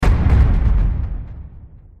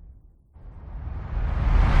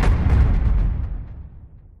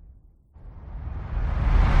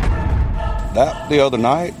That the other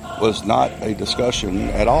night was not a discussion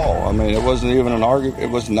at all. I mean, it wasn't even an argument.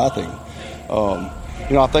 It was nothing.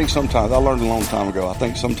 I think sometimes, I learned a long time ago, I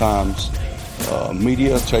think sometimes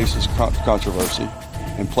media chases controversy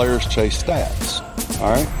and players chase stats,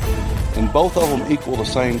 all right? And both of them equal the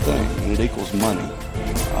same thing, and it equals money,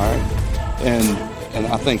 all right? And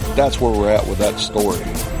I think that's where we're at with that story,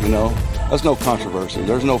 There's no controversy.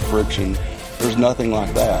 There's no friction. There's nothing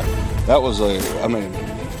like that. That was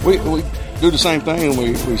we do the same thing, and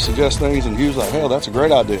we suggest things, and Hugh's like, hell, that's a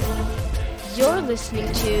great idea. You're listening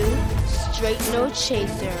to Straight No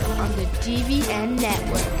Chaser on the DVN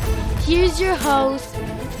Network. Here's your host,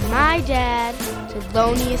 my dad,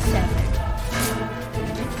 Thelonious7.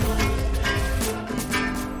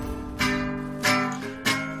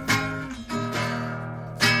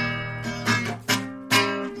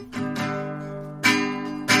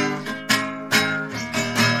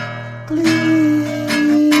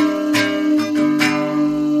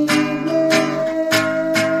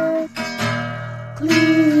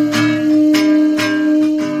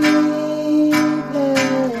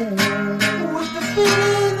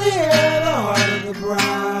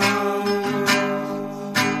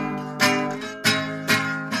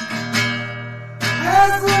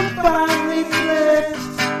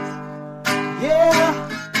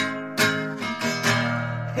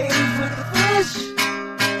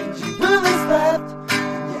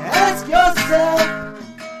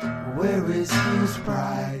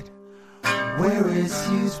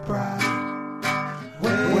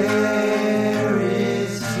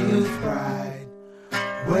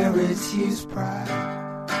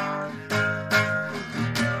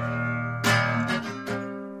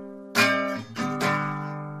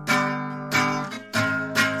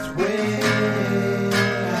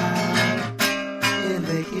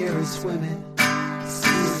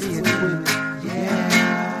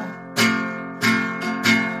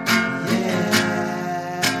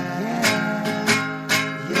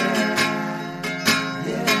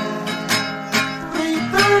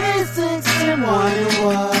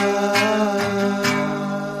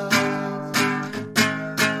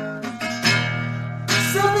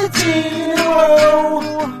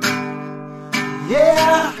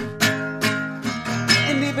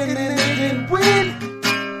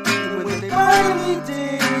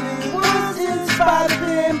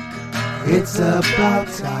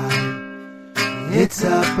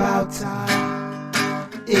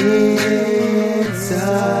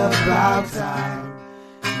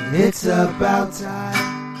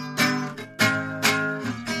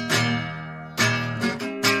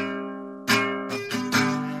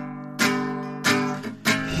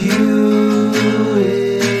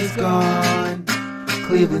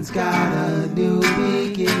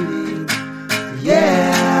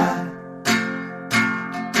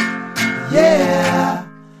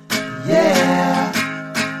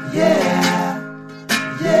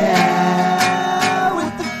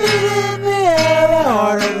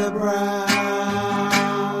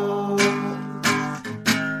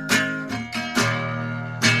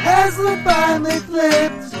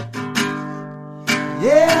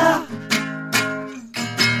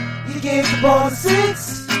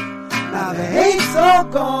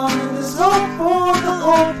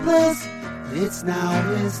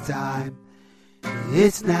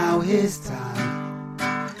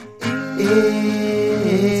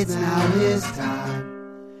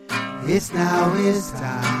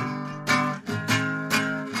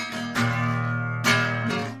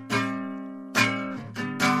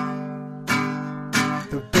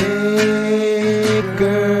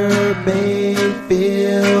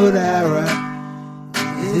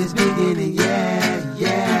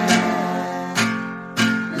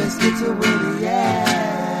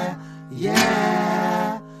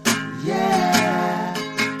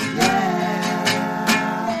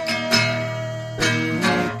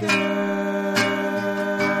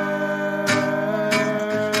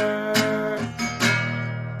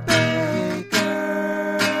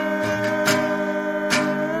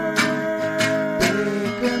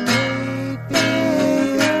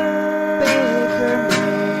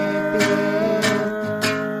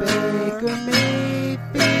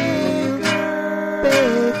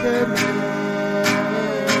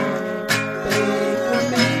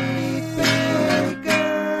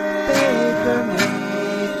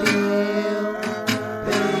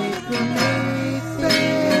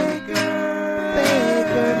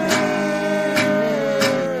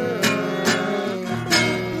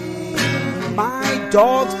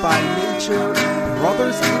 Dogs by nature,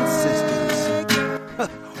 brothers and sisters.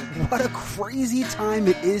 What a crazy time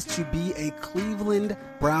it is to be a Cleveland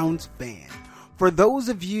Browns fan. For those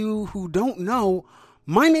of you who don't know,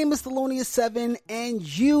 my name is Thelonious7, and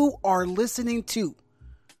you are listening to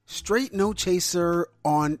Straight No Chaser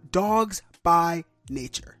on Dogs by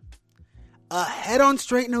Nature. Ahead on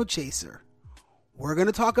Straight No Chaser, we're going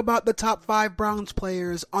to talk about the top 5 Browns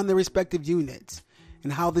players on their respective units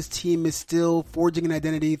and how this team is still forging an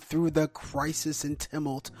identity through the crisis and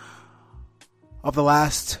tumult of the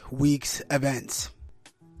last week's events.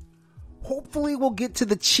 Hopefully we'll get to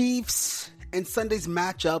the Chiefs and Sunday's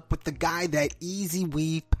matchup with the guy that Easy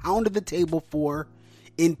Weave pounded the table for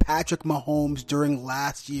in Patrick Mahomes during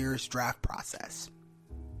last year's draft process.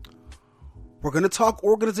 We're going to talk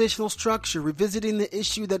organizational structure, revisiting the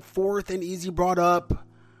issue that Forth and Easy brought up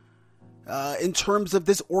in terms of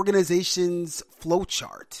this organization's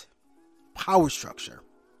flowchart, power structure.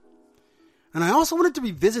 And I also wanted to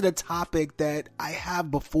revisit a topic that I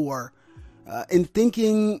have before in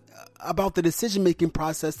thinking about the decision-making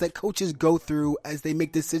process that coaches go through as they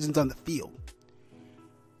make decisions on the field.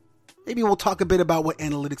 Maybe we'll talk a bit about what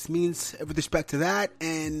analytics means with respect to that.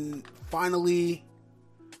 And finally,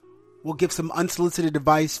 we'll give some unsolicited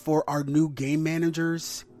advice for our new game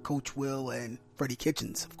managers, Coach Will and Freddie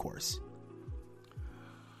Kitchens, of course.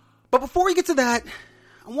 But before we get to that,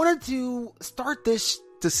 I wanted to start this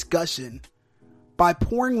discussion by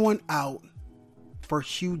pouring one out for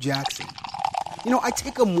Hue Jackson. You know, I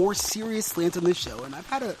take a more serious slant on this show, and I've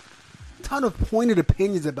had a ton of pointed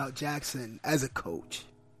opinions about Jackson as a coach.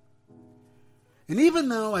 And even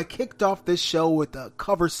though I kicked off this show with a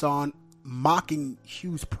cover song mocking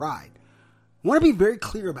Hue's pride, I want to be very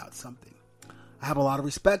clear about something. I have a lot of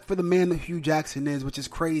respect for the man that Hue Jackson is, which is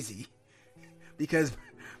crazy, because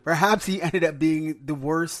perhaps he ended up being the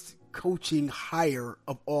worst coaching hire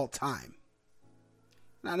of all time.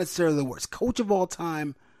 Not necessarily the worst coach of all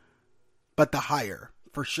time, but the hire,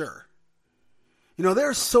 for sure. You know, there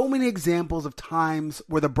are so many examples of times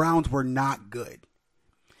where the Browns were not good.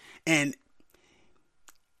 And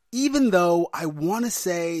even though I want to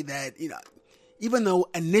say that, you know, even though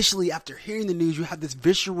initially after hearing the news, you have this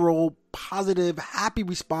visceral, positive, happy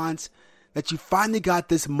response that you finally got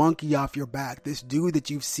this monkey off your back, this dude that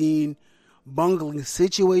you've seen bungling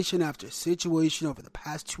situation after situation over the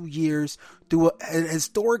past 2 years through a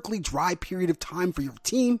historically dry period of time for your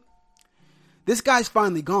team. This guy's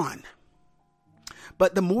finally gone.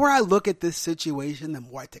 But the more I look at this situation, the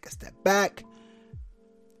more I take a step back,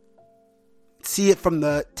 see it from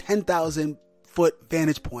the 10,000 foot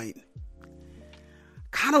vantage point,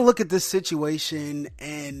 kind of look at this situation,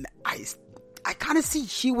 and I kind of see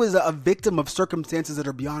he was a victim of circumstances that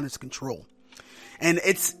are beyond his control. And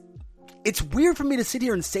it's weird for me to sit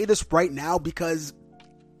here and say this right now because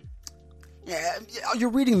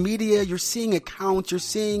you're reading media, you're seeing accounts, you're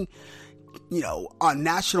seeing, you know, on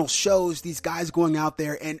national shows, these guys going out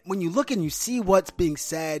there, and when you look and you see what's being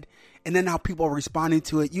said and then how people are responding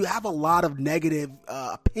to it, you have a lot of negative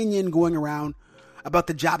opinion going around about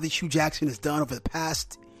the job that Hue Jackson has done over the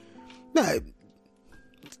past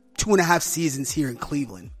 2.5 seasons here in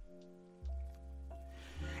Cleveland.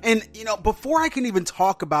 And, you know, before I can even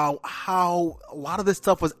talk about how a lot of this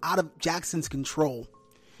stuff was out of Jackson's control,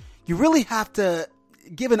 you really have to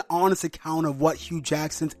give an honest account of what Hue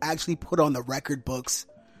Jackson's actually put on the record books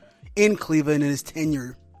in Cleveland in his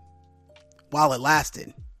tenure while it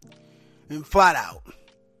lasted. And flat out,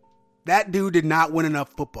 that dude did not win enough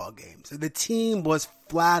football games. The team was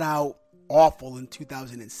flat out awful in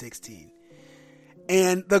 2016.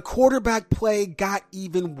 And the quarterback play got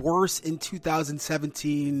even worse in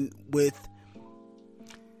 2017 with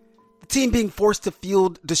the team being forced to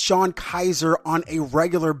field DeShone Kizer on a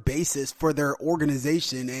regular basis for their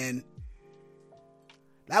organization. And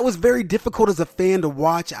that was very difficult as a fan to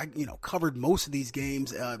watch. I, covered most of these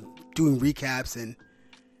games, doing recaps, and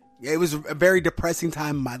it was a very depressing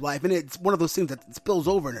time in my life. And it's one of those things that spills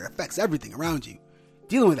over and it affects everything around you,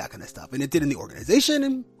 dealing with that kind of stuff. And it did in the organization,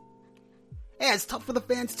 and yeah, it's tough for the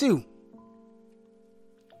fans too.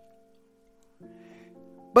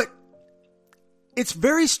 But it's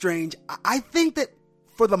very strange. I think that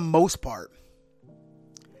for the most part,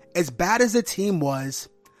 as bad as the team was,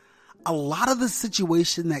 a lot of the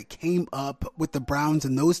situation that came up with the Browns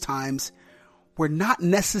in those times were not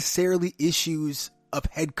necessarily issues of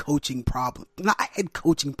head coaching problems, not head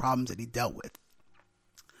coaching problems that he dealt with.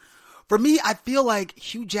 For me, I feel like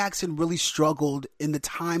Hue Jackson really struggled in the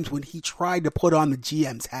times when he tried to put on the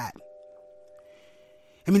GM's hat.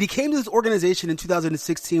 I mean, he came to this organization in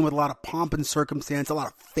 2016 with a lot of pomp and circumstance, a lot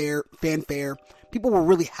of fanfare. People were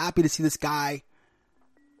really happy to see this guy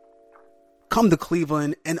come to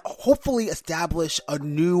Cleveland and hopefully establish a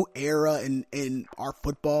new era in our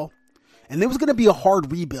football And it was going to be a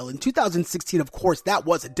hard rebuild. In 2016, of course, that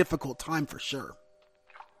was a difficult time for sure.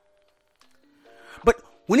 But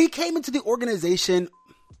when he came into the organization,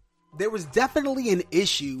 there was definitely an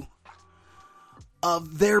issue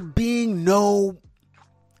of there being no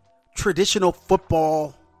traditional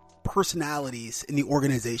football personalities in the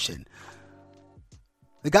organization.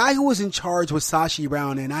 The guy who was in charge was Sashi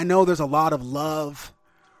Brown, and I know there's a lot of love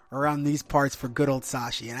around these parts for good old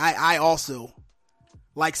Sashi, and I also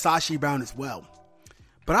like Sashi Brown as well.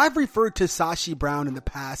 But I've referred to Sashi Brown in the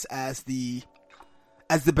past as the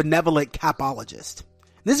benevolent capologist.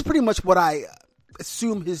 This is pretty much what I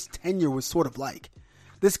assume his tenure was sort of like.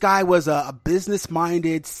 This guy was a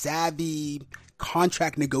business-minded, savvy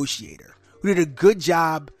contract negotiator who did a good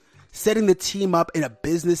job setting the team up in a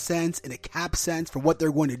business sense, in a cap sense for what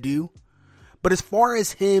they're going to do. But as far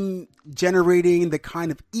as him generating the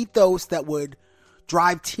kind of ethos that would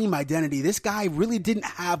drive team identity, this guy really didn't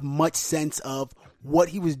have much sense of what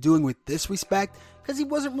he was doing with this respect, because he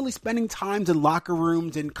wasn't really spending times in locker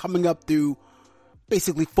rooms and coming up through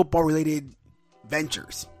basically football-related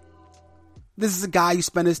ventures. This is a guy who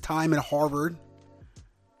spent his time at Harvard.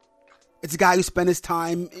 It's a guy who spent his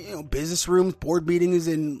time, business rooms, board meetings,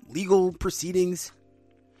 and legal proceedings.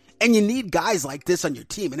 And you need guys like this on your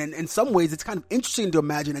team. And in some ways, it's kind of interesting to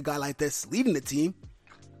imagine a guy like this leading the team.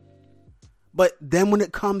 But then when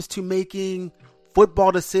it comes to making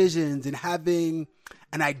football decisions and having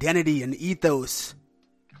an identity, an ethos,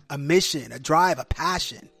 a mission, a drive, a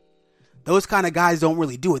passion, those kind of guys don't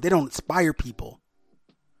really do it. They don't inspire people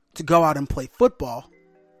to go out and play football.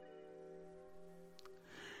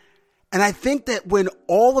 And I think that when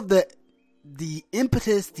all of the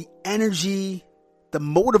impetus, the energy, the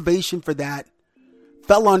motivation for that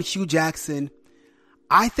fell on Hue Jackson,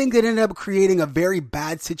 I think it ended up creating a very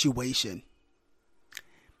bad situation.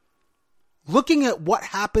 Looking at what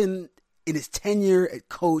happened in his tenure at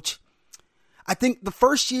coach, I think the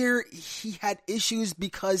first year he had issues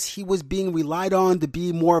because he was being relied on to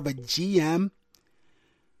be more of a GM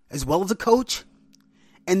as well as a coach.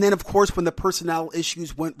 And then, of course, when the personnel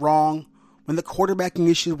issues went wrong, when the quarterbacking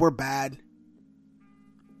issues were bad,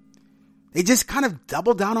 they just kind of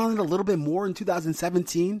doubled down on it a little bit more in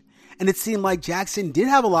 2017. And it seemed like Jackson did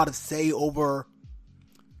have a lot of say over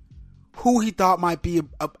who he thought might be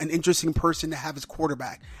an interesting person to have as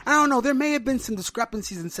quarterback. I don't know, there may have been some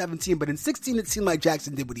discrepancies in 17, but in 16 it seemed like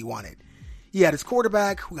Jackson did what he wanted. He had his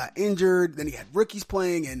quarterback who got injured, then he had rookies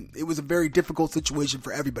playing, and it was a very difficult situation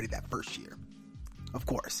for everybody that first year. Of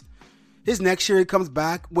course. His next year, he comes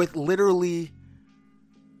back with literally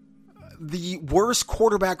the worst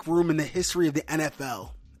quarterback room in the history of the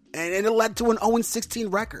NFL. And it led to an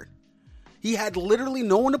 0-16 record. He had literally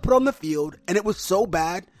no one to put on the field, and it was so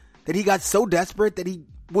bad that he got so desperate that he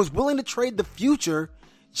was willing to trade the future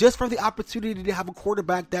just for the opportunity to have a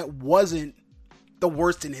quarterback that wasn't the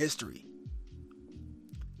worst in history.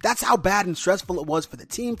 That's how bad and stressful it was for the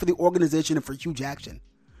team, for the organization, and for Hue Jackson.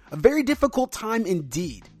 A very difficult time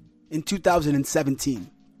indeed in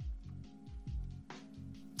 2017.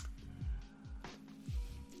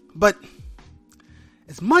 But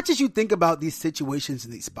as much as you think about these situations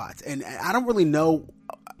and these spots, and I don't really know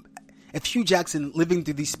if Hue Jackson living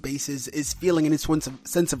through these spaces is feeling any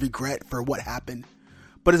sense of regret for what happened.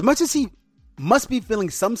 But as much as he must be feeling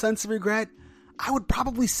some sense of regret, I would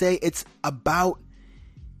probably say it's about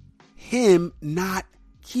him not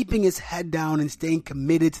keeping his head down and staying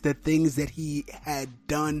committed to the things that he had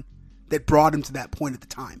done that brought him to that point at the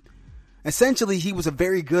time. Essentially, he was a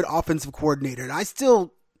very good offensive coordinator, and I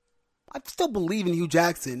still believe in Hue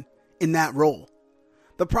Jackson in that role.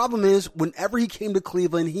 The problem is, whenever he came to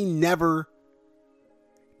Cleveland, he never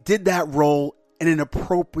did that role in an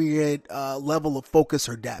appropriate level of focus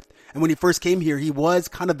or depth. And when he first came here, he was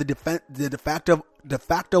kind of the de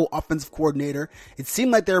facto offensive coordinator. It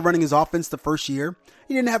seemed like they were running his offense the first year.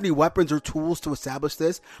 He didn't have any weapons or tools to establish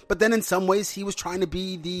this. But then in some ways, he was trying to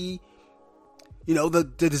be the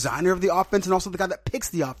designer of the offense and also the guy that picks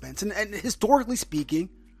the offense. And historically speaking,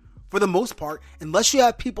 for the most part, unless you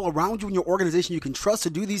have people around you in your organization you can trust to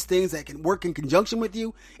do these things that can work in conjunction with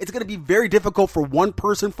you, it's going to be very difficult for one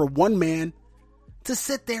person, for one man, to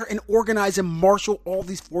sit there and organize and marshal all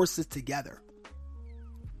these forces together.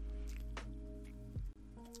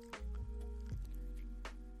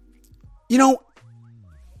 You know,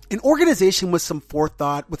 an organization with some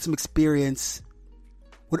forethought, with some experience,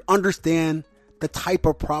 would understand the type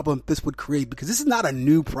of problem this would create, because this is not a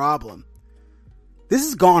new problem. This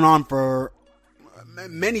has gone on for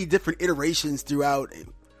many different iterations throughout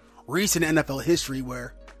recent NFL history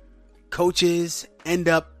where coaches end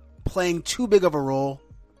up playing too big of a role,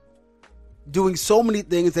 doing so many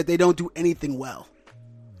things that they don't do anything well.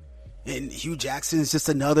 And Hugh Jackson is just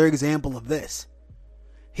another example of this.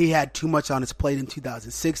 He had too much on his plate in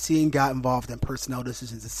 2016, got involved in personnel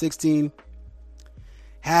decisions in 16,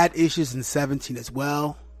 had issues in 17 as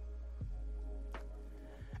well.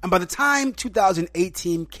 And by the time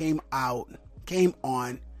 2018 came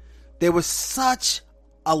on, there was such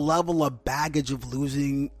a level of baggage of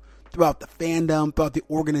losing throughout the fandom, throughout the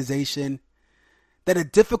organization, that a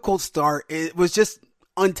difficult start, it was just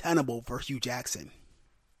untenable for Hugh Jackson.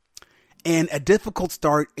 And a difficult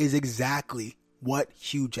start is exactly what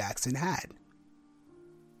Hugh Jackson had.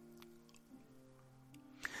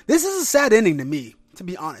 This is a sad ending to me, to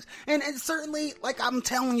be honest. And certainly, like I'm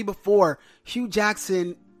telling you before, Hugh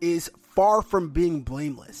Jackson is far from being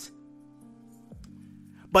blameless.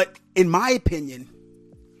 But in my opinion,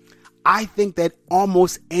 I think that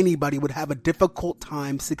almost anybody would have a difficult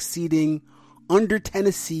time succeeding under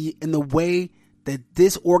Tennessee in the way that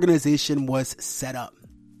this organization was set up.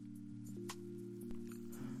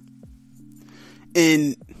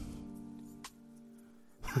 And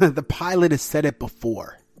the pilot has said it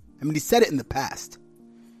before. I mean, he said it in the past.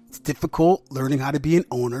 It's difficult learning how to be an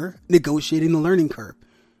owner, negotiating the learning curve.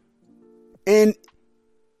 And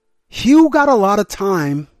Hugh got a lot of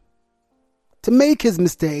time to make his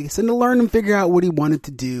mistakes and to learn and figure out what he wanted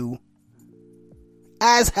to do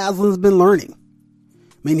as Haslam's been learning.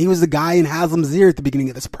 I mean, he was the guy in Haslam's ear at the beginning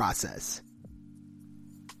of this process.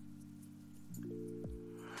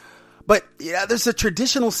 But yeah, there's a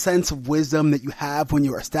traditional sense of wisdom that you have when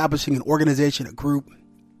you're establishing an organization, a group.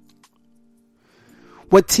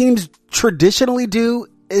 What teams traditionally do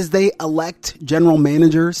is they elect general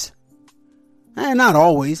managers. Not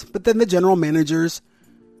always, but then the general managers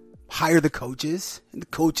hire the coaches, and the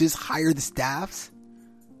coaches hire the staffs.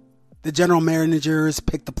 The general managers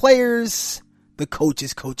pick the players, the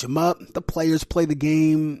coaches coach them up, the players play the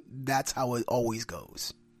game. That's how it always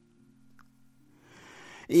goes.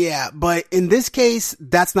 Yeah, but in this case,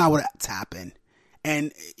 that's not what's happened.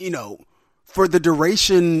 And, you know, for the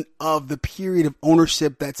duration of the period of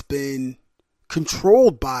ownership that's been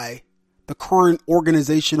controlled by the current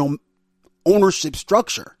organizational ownership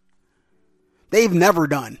structure, they've never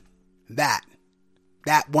done that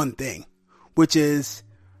one thing, which is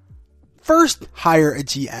first hire a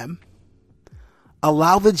GM,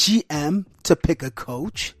 allow the GM to pick a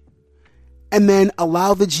coach, and then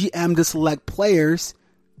allow the GM to select players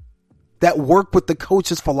that work with the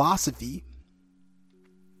coach's philosophy.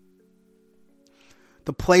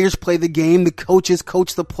 The players play the game, the coaches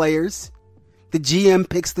coach the players, the GM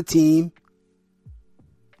picks the team,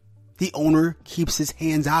 the owner keeps his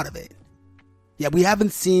hands out of it. Yeah, we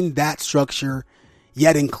haven't seen that structure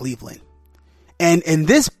yet in Cleveland. And in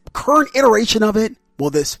this current iteration of it,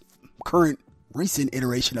 this current recent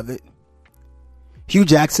iteration of it, Hugh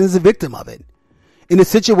Jackson is a victim of it. In a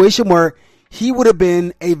situation where he would have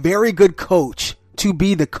been a very good coach to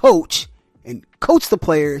be the coach and coach the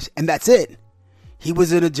players, and that's it. He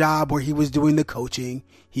was in a job where he was doing the coaching.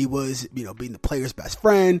 He was, being the player's best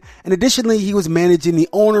friend. And additionally, he was managing the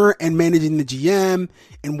owner and managing the GM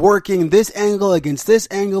and working this angle against this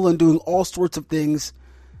angle and doing all sorts of things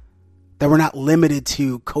that were not limited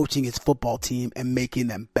to coaching his football team and making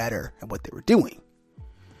them better at what they were doing.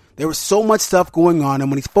 There was so much stuff going on,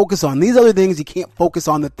 and when he's focused on these other things, he can't focus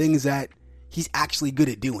on the things that he's actually good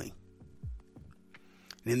at doing.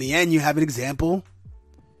 And in the end, you have an example.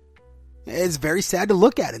 It's very sad to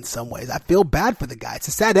look at in some ways. I feel bad for the guy. It's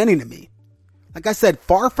a sad ending to me. Like I said,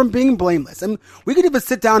 far from being blameless. And we could even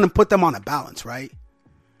sit down and put them on a balance, right?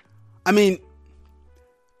 I mean,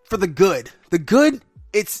 for the good,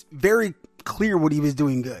 it's very clear what he was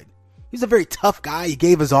doing good. He's a very tough guy. He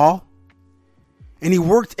gave his all. And he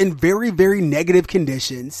worked in very, very negative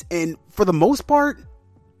conditions. And for the most part,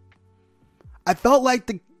 I felt like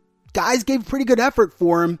the guys gave pretty good effort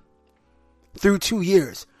for him through 2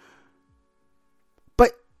 years.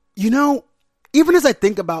 But, even as I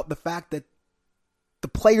think about the fact that the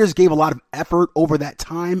players gave a lot of effort over that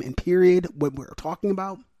time and period, what we're talking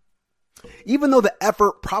about, even though the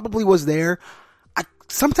effort probably was there, I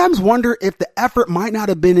sometimes wonder if the effort might not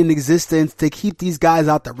have been in existence to keep these guys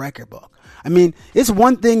out the record book. I mean, it's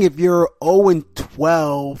one thing if you're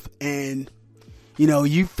 0-12 and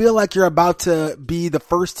you feel like you're about to be the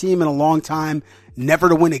first team in a long time never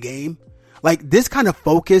to win a game. Like, this kind of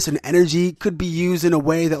focus and energy could be used in a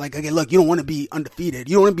way that, like, okay, look, you don't want to be undefeated.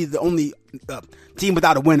 You don't want to be the only team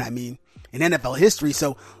without a win, in NFL history.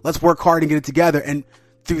 So let's work hard and get it together. And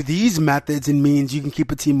through these methods and means, you can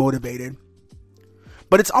keep a team motivated.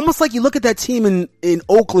 But it's almost like you look at that team in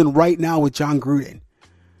Oakland right now with John Gruden.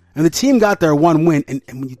 And the team got their one win. And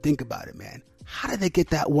when you think about it, man, how did they get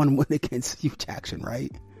that one win against Hugh Jackson,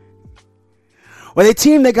 right? Well, the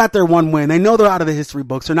team, they got their one win. They know they're out of the history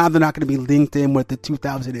books. So now they're not going to be linked in with the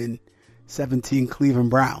 2017 Cleveland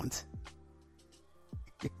Browns.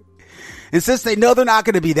 And since they know they're not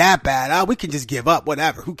going to be that bad, we can just give up,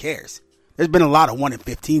 whatever. Who cares? There's been a lot of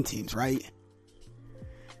 1-15 teams, right?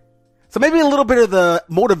 So maybe a little bit of the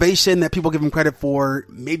motivation that people give him credit for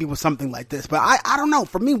maybe was something like this. But I don't know.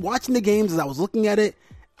 For me, watching the games as I was looking at it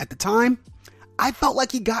at the time, I felt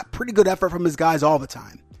like he got pretty good effort from his guys all the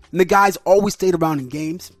time. And the guys always stayed around in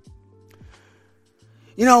games.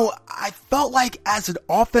 You know, I felt like as an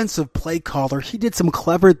offensive play caller, he did some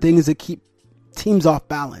clever things that keep teams off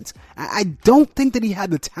balance. I don't think that he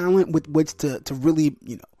had the talent with which to really,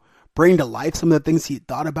 bring to life some of the things he had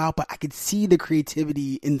thought about, but I could see the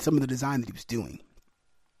creativity in some of the design that he was doing.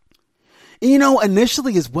 And,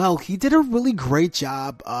 initially as well, he did a really great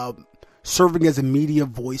job serving as a media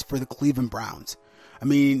voice for the Cleveland Browns. I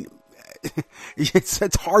mean,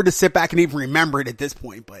 it's hard to sit back and even remember it at this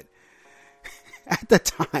point, but at the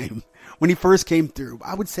time when he first came through,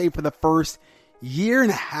 I would say for the first year and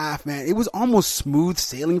a half, man, it was almost smooth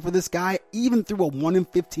sailing for this guy, even through a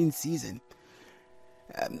 1-15 season.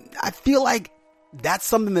 I feel like that's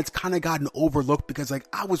something that's kind of gotten overlooked because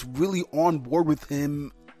I was really on board with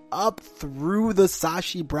him up through the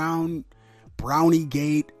Sashi Brown, Brownie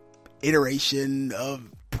Gate iteration of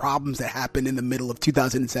problems that happened in the middle of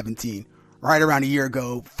 2017, right around a year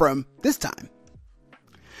ago from this time.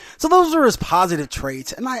 So those are his positive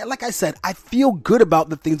traits. And like I said, I feel good about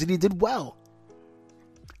the things that he did well.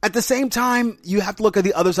 At the same time, you have to look at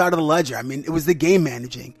the other side of the ledger. I mean, it was the game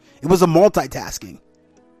managing. It was the multitasking.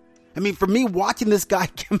 I mean, for me, watching this guy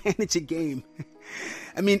manage a game,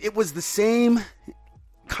 I mean, it was the same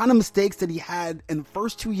kind of mistakes that he had in the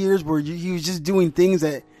first 2 years where he was just doing things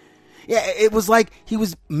that, it was like he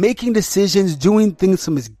was making decisions, doing things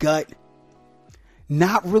from his gut,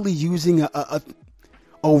 not really using a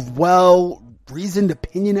well-reasoned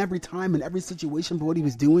opinion every time in every situation for what he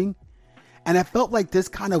was doing. And I felt like this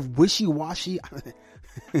kind of wishy-washy,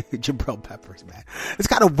 Jabril Peppers, man, this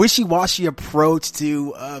kind of wishy-washy approach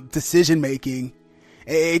to decision-making,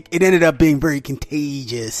 it ended up being very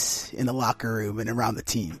contagious in the locker room and around the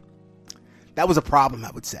team. That was a problem,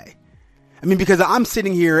 I would say. I mean, because I'm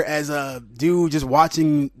sitting here as a dude just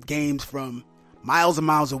watching games from miles and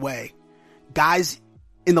miles away. Guys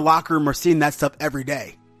in the locker room are seeing that stuff every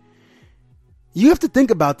day. You have to think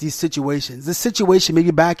about these situations. This situation maybe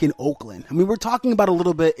back in Oakland. I mean, we're talking about a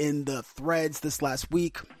little bit in the threads this last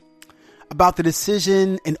week about the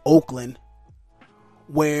decision in Oakland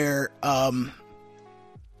where the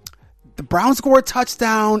Browns score a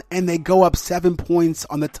touchdown and they go up 7 points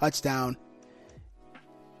on the touchdown.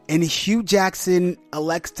 And Hugh Jackson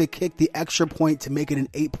elects to kick the extra point to make it an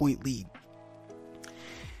 8-point lead.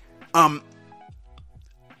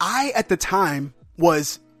 I, at the time,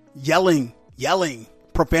 was yelling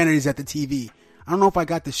profanities at the TV. I don't know if I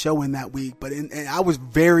got the show in that week, but I was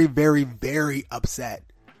very, very, very upset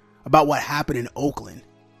about what happened in Oakland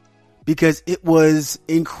because it was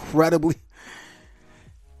incredibly...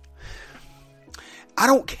 I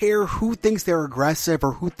don't care who thinks they're aggressive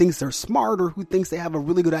or who thinks they're smart or who thinks they have a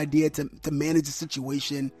really good idea to manage a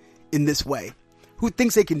situation in this way. Who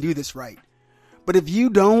thinks they can do this right. But if you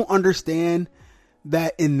don't understand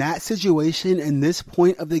that in that situation, in this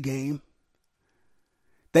point of the game,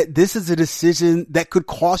 that this is a decision that could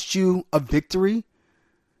cost you a victory,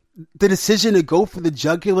 the decision to go for the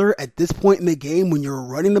jugular at this point in the game when you're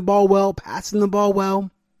running the ball well, passing the ball well,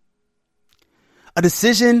 a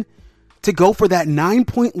decision to go for that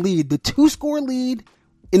 9-point lead, the 2-score lead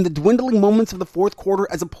in the dwindling moments of the fourth quarter,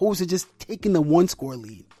 as opposed to just taking the 1-score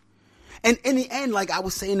lead. And in the end, like I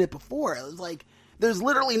was saying it before, it was like, there's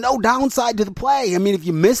literally no downside to the play. I mean, if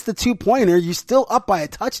you miss the 2-pointer, you're still up by a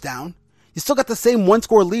touchdown. You still got the same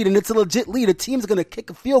 1-score lead, and it's a legit lead. A team's going to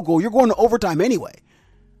kick a field goal. You're going to overtime anyway.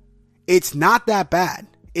 It's not that bad.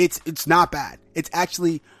 It's not bad. It's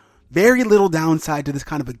actually very little downside to this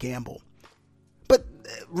kind of a gamble. But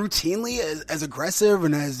routinely, as aggressive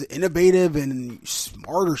and as innovative and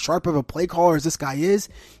smart or sharp of a play caller as this guy is,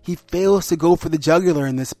 he fails to go for the jugular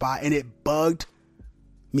in this spot, and it bugged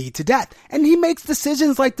me to death. And he makes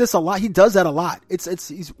decisions like this a lot. He does that a lot.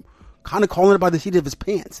 He's kind of calling it by the seat of his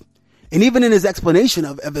pants. And even in his explanation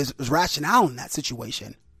of his rationale in that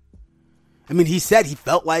situation, I mean, he said he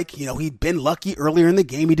felt like, he'd been lucky earlier in the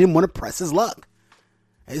game. He didn't want to press his luck.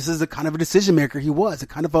 This is the kind of a decision maker he was, a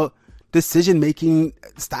kind of a decision-making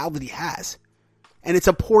style that he has. And it's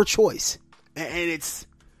a poor choice. And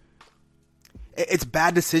It's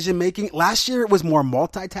bad decision making. Last year it was more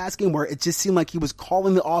multitasking, where it just seemed like he was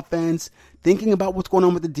calling the offense, thinking about what's going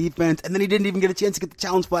on with the defense, and then he didn't even get a chance to get the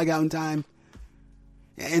challenge flag out in time.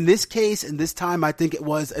 In this case, in this time, I think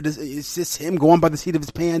it's just him going by the seat of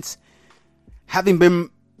his pants, having been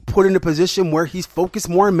put in a position where he's focused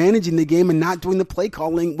more on managing the game and not doing the play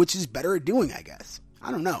calling, which he's better at doing, I guess.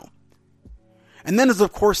 I don't know. And then there's,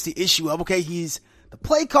 of course, the issue of, okay, he's the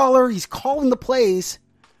play caller, he's calling the plays.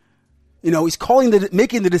 He's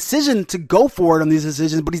making the decision to go for it on these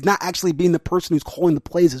decisions, but he's not actually being the person who's calling the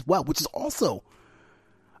plays as well, which is also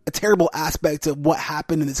a terrible aspect of what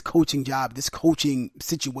happened in this coaching job, this coaching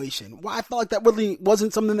situation. Why I felt like that really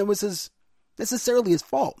wasn't something that was necessarily his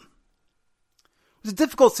fault. It was a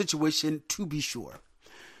difficult situation, to be sure.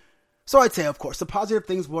 So I'd say, of course, the positive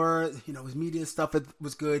things were, his media stuff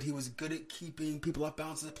was good. He was good at keeping people off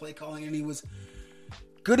balance with play calling, and he was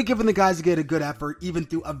good at giving the guys to get a good effort, even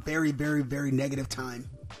through a very, very, very negative time.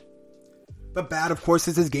 But bad, of course,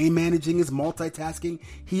 is his game managing, his multitasking.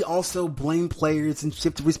 He also blamed players and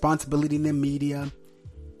shifted responsibility in the media.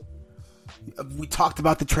 We talked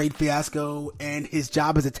about the trade fiasco and his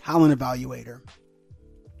job as a talent evaluator.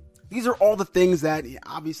 These are all the things that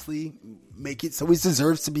obviously make it so he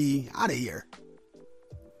deserves to be out of here.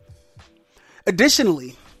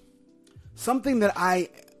 Additionally, something that I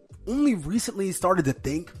only recently started to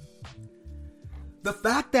think, the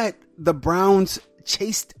fact that the Browns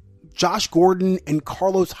chased Josh Gordon and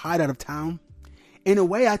Carlos Hyde out of town, in a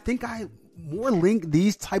way, I think I more link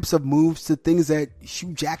these types of moves to things that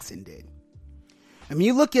Hugh Jackson did. I mean,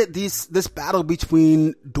 you look at this battle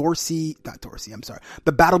between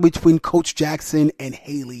the battle between Coach Jackson and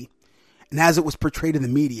Haley, and as it was portrayed in the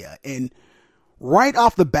media. And right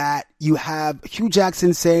off the bat, you have Hugh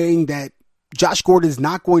Jackson saying that Josh Gordon is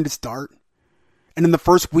not going to start. And in the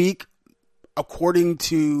first week, according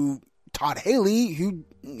to Todd Haley, Hugh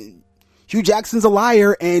Jackson's a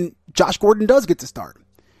liar and Josh Gordon does get to start.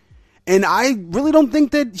 And I really don't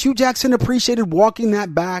think that Hugh Jackson appreciated walking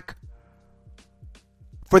that back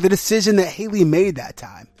for the decision that Haley made that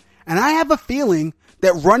time. And I have a feeling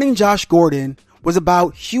that running Josh Gordon was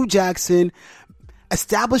about Hugh Jackson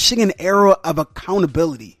establishing an era of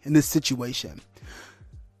accountability in this situation.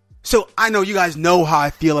 So I know you guys know how I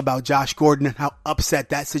feel about Josh Gordon and how upset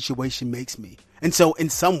that situation makes me. And so in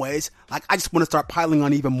some ways, I just want to start piling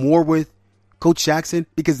on even more with Coach Jackson,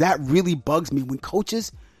 because that really bugs me when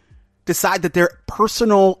coaches decide that their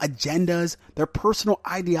personal agendas, their personal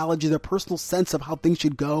ideology, their personal sense of how things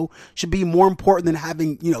should go should be more important than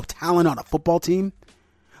having, talent on a football team.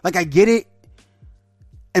 I get it.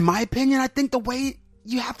 In my opinion, I think the way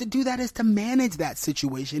you have to do that is to manage that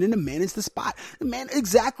situation and to manage the spot.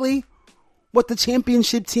 Exactly what the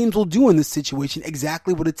championship teams will do in this situation.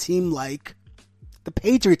 Exactly what a team like the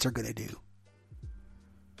Patriots are going to do.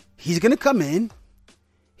 He's going to come in.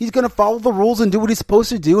 He's going to follow the rules and do what he's supposed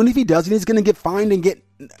to do. And if he doesn't, he's going to get fined and get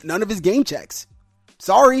none of his game checks.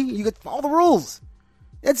 Sorry, you got to follow the rules.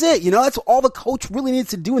 That's it. That's all the coach really needs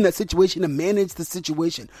to do in that situation, to manage the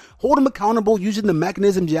situation. Hold him accountable using the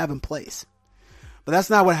mechanisms you have in place. But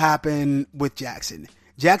that's not what happened with Jackson.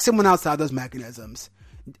 Jackson went outside those mechanisms.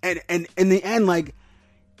 And in the end,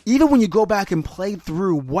 even when you go back and play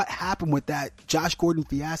through what happened with that Josh Gordon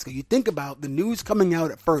fiasco, you think about the news coming out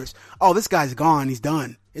at first. Oh, this guy's gone. He's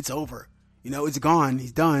done. It's over. It's gone.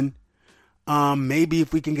 He's done. Maybe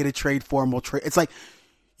if we can get a trade for him, we'll trade. It's like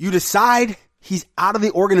you decide he's out of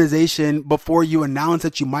the organization before you announce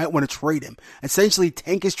that you might want to trade him. Essentially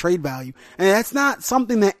tank his trade value. And that's not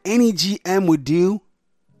something that any GM would do.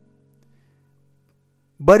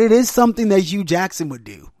 But it is something that Hugh Jackson would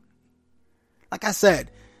do. Like I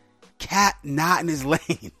said, cat not in his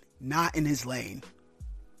lane. Not in his lane.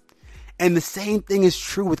 And the same thing is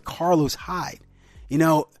true with Carlos Hyde.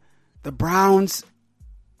 The Browns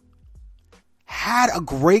had a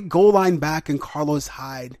great goal line back in Carlos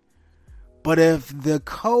Hyde. But if the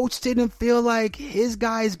coach didn't feel like his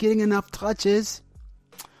guy is getting enough touches,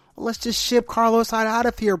 well, let's just ship Carlos Hyde out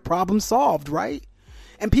of here. Problem solved, right?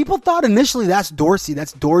 And people thought initially that's Dorsey.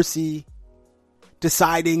 That's Dorsey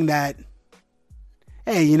deciding that,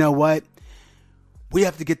 hey, you know what? We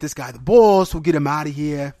have to get this guy the ball, so we'll get him out of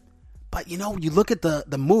here. But, you look at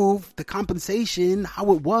the move, the compensation,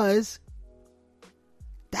 how it was.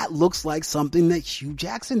 That looks like something that Hugh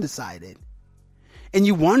Jackson decided. And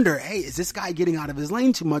you wonder, hey, is this guy getting out of his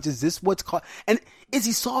lane too much? Is this what's called? And is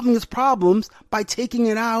he solving his problems by taking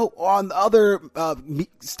it out on the other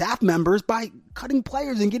staff members by cutting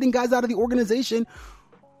players and getting guys out of the organization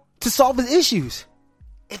to solve his issues?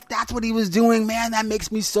 If that's what he was doing, man, that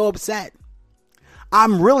makes me so upset.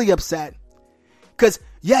 I'm really upset. Because,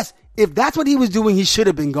 yes, if that's what he was doing, he should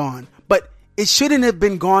have been gone. But it shouldn't have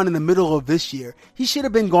been gone in the middle of this year. He should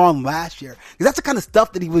have been gone last year. Because that's the kind of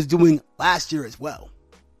stuff that he was doing last year as well.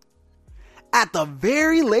 At the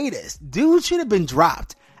very latest, dude should have been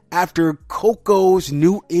dropped after Coco's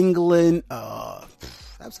New England. That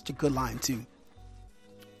was such a good line, too.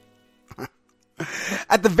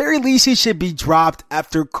 At the very least, he should be dropped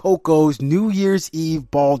after Coco's New Year's Eve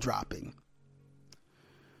ball dropping.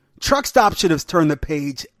 Truck Stop should have turned the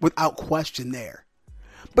page without question there.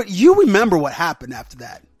 But you remember what happened after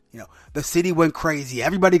that. The city went crazy.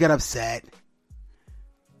 Everybody got upset.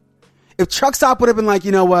 If Truck Stop would have been like,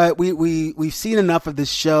 you know what, we've seen enough of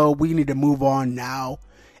this show. We need to move on now.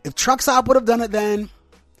 If Truck Stop would have done it then,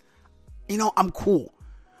 I'm cool.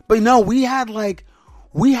 But no, we had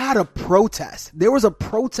a protest. There was a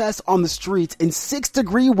protest on the streets in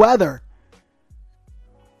 6-degree weather.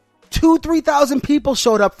 2,000-3,000 people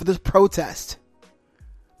showed up for this protest.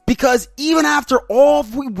 Because even after all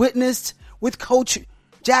we witnessed with Coach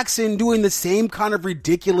Jackson doing the same kind of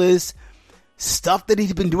ridiculous stuff that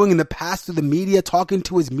he's been doing in the past through the media, talking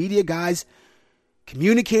to his media guys,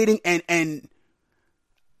 communicating and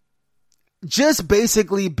just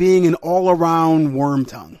basically being an all-around worm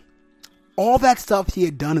tongue. All that stuff he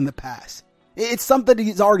had done in the past. It's something that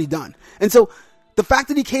he's already done. And so the fact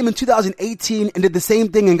that he came in 2018 and did the same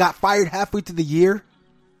thing and got fired halfway through the year.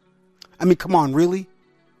 I mean, come on, really?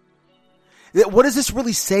 What does this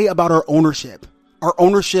really say about our ownership? Our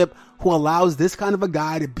ownership who allows this kind of a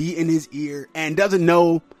guy to be in his ear and doesn't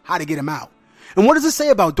know how to get him out. And what does it say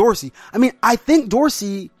about Dorsey? I mean, I think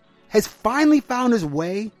Dorsey has finally found his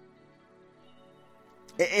way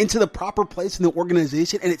into the proper place in the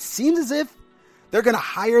organization. And it seems as if they're going to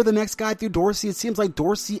hire the next guy through Dorsey. It seems like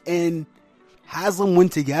Dorsey and Haslam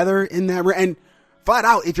went together in that. And flat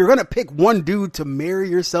out, if you're going to pick one dude to marry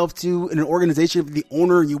yourself to in an organization, if the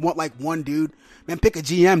owner and you want like one dude, man, pick a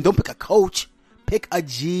GM. Don't pick a coach. Pick a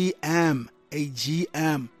GM.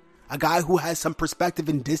 A guy who has some perspective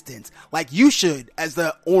and distance, like you should as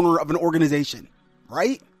the owner of an organization,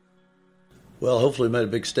 right? Well, hopefully we made a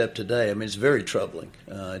big step today. I mean, it's very troubling.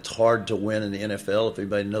 It's hard to win in the NFL. If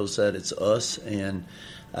anybody knows that, it's us. And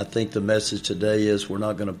I think the message today is we're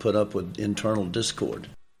not going to put up with internal discord.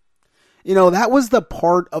 That was the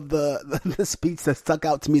part of the speech that stuck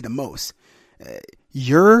out to me the most.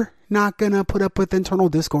 You're not going to put up with internal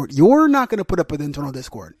discord. You're not going to put up with internal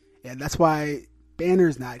discord. And that's why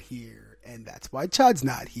Banner's not here. And that's why Chud's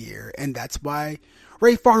not here. And that's why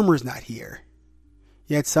Ray Farmer's not here.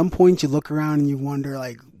 Yeah, at some point you look around and you wonder,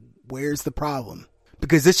 where's the problem?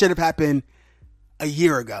 Because this should have happened a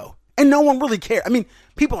year ago. And no one really cared. I mean,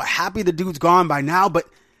 people are happy the dude's gone by now, but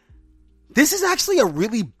this is actually a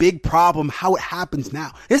really big problem how it happens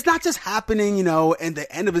now. It's not just happening, in the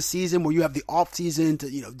end of a season where you have the off season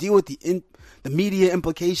to, deal with the media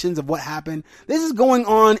implications of what happened. This is going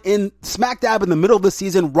on in smack dab in the middle of the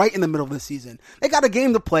season, right in the middle of the season. They got a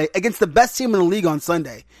game to play against the best team in the league on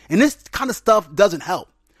Sunday. And this kind of stuff doesn't help.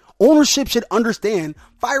 Ownership should understand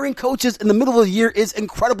firing coaches in the middle of the year is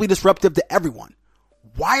incredibly disruptive to everyone.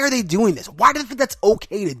 Why are they doing this? Why do they think that's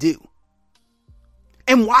okay to do?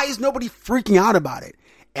 And why is nobody freaking out about it?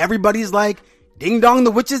 Everybody's like, ding dong,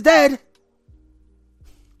 the witch is dead.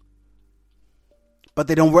 But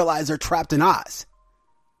they don't realize they're trapped in Oz.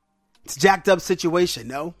 It's a jacked up situation,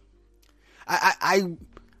 no? I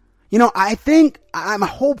think I'm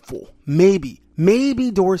hopeful. Maybe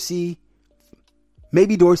Dorsey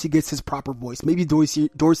gets his proper voice. Maybe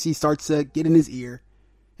Dorsey starts to get in his ear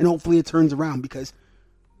and hopefully it turns around because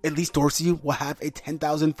at least Dorsey will have a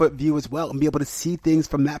 10,000 foot view as well and be able to see things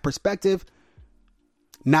from that perspective,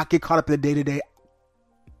 not get caught up in the day-to-day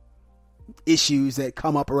issues that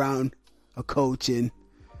come up around a coach and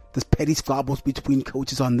the petty squabbles between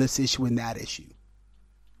coaches on this issue and that issue.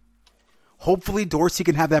 Hopefully Dorsey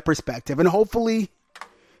can have that perspective and hopefully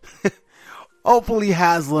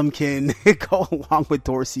Haslam can go along with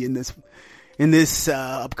Dorsey in this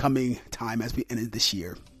upcoming time as we end this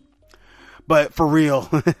year. But for real,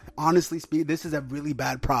 honestly speaking, this is a really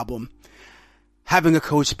bad problem. Having a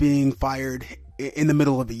coach being fired in the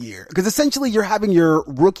middle of a year. Because essentially you're having your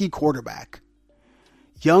rookie quarterback,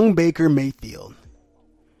 young Baker Mayfield.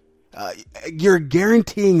 You're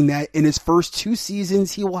guaranteeing that in his first 2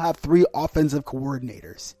 seasons, he will have 3 offensive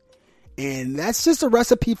coordinators. And that's just a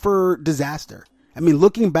recipe for disaster. I mean,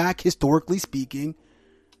 looking back, historically speaking,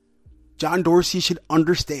 John Dorsey should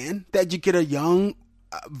understand that you get a young,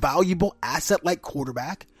 valuable asset like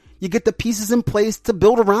quarterback. You get the pieces in place to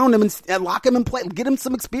build around him and lock him in play, get him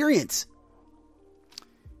some experience.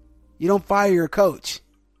 You don't fire your coach.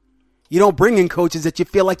 You don't bring in coaches that you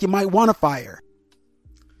feel like you might want to fire.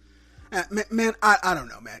 Man, I don't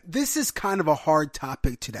know, man. This is kind of a hard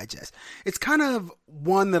topic to digest. It's kind of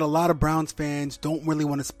one that a lot of Browns fans don't really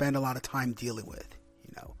want to spend a lot of time dealing with.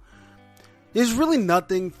 There's really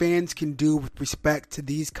nothing fans can do with respect to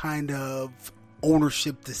these kind of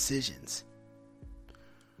ownership decisions.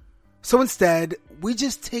 So instead, we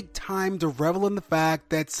just take time to revel in the fact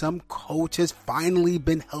that some coach has finally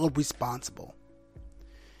been held responsible.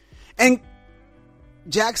 And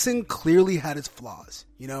Jackson clearly had his flaws,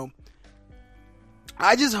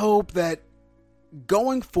 I just hope that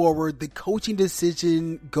going forward, the coaching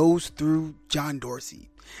decision goes through John Dorsey,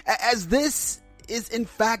 as this is in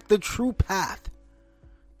fact the true path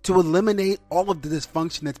to eliminate all of the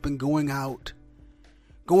dysfunction that's been going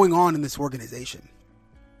on in this organization.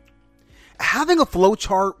 Having a flow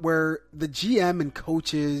chart where the GM and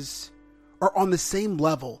coaches are on the same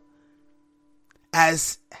level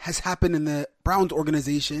as has happened in the Browns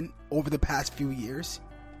organization over the past few years,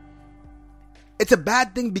 it's a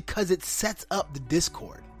bad thing because it sets up the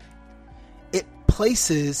discord. It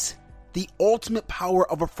places the ultimate power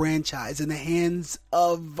of a franchise in the hands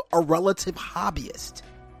of a relative hobbyist.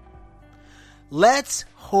 Let's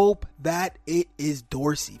hope that it is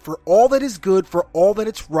Dorsey. For all that is good, for all that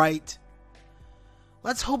it's right,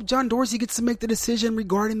 let's hope John Dorsey gets to make the decision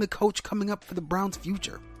regarding the coach coming up for the Browns'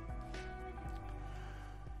 future.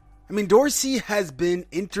 Dorsey has been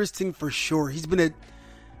interesting for sure. He's been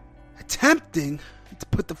attempting to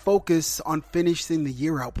put the focus on finishing the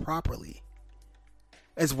year out properly,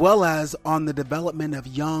 as well as on the development of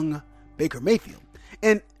young Baker Mayfield.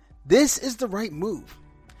 And this is the right move.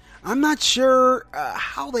 I'm not sure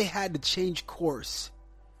how they had to change course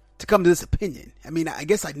to come to this opinion. I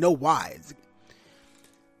guess I know why.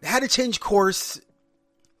 They had to change course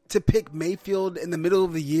to pick Mayfield in the middle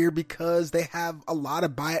of the year because they have a lot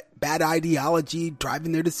of bad ideology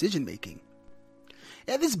driving their decision making.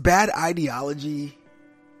 Yeah, this bad ideology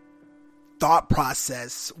thought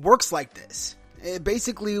process works like this. It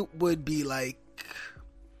basically would be like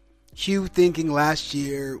Hugh thinking last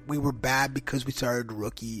year we were bad because we started a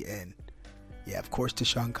rookie, and yeah, of course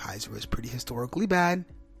DeShone Kizer was pretty historically bad.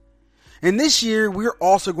 And this year we're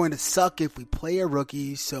also going to suck if we play a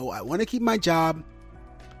rookie, so I want to keep my job.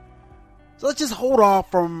 So let's just hold off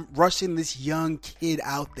from rushing this young kid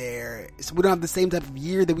out there so we don't have the same type of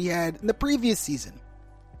year that we had in the previous season.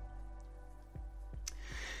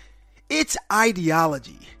 It's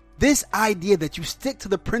ideology. This idea that you stick to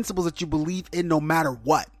the principles that you believe in no matter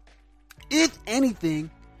what. If anything,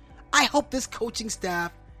 I hope this coaching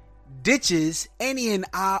staff ditches any and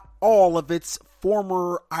all of its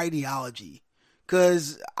former ideology,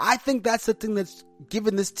 because I think that's the thing that's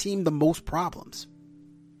given this team the most problems.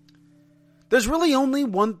 There's really only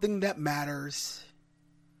one thing that matters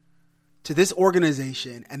to this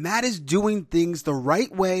organization, and that is doing things the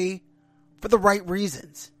right way for the right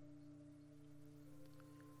reasons.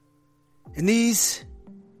 And these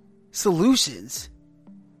solutions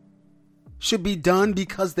should be done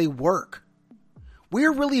because they work.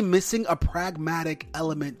 We're really missing a pragmatic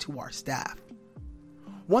element to our staff.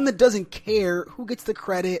 One that doesn't care who gets the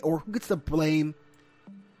credit or who gets the blame,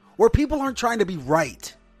 where people aren't trying to be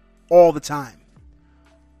right all the time.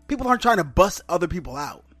 People aren't trying to bust other people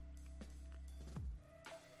out.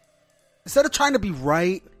 Instead of trying to be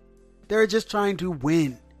right, they're just trying to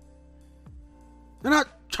win. They're not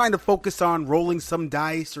trying to focus on rolling some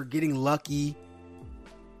dice or getting lucky.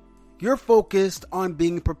 You're focused on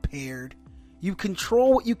being prepared. You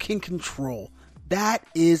control what you can control. That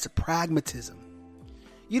is pragmatism.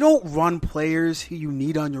 You don't run players who you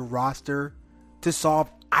need on your roster to solve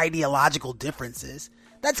ideological differences.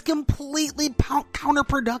 That's completely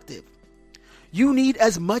counterproductive. You need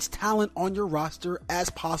as much talent on your roster as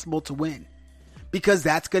possible to win, because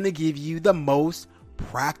that's going to give you the most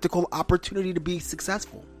practical opportunity to be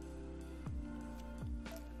successful.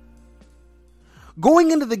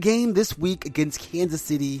 Going into the game this week against Kansas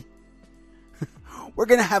City, we're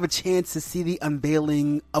going to have a chance to see the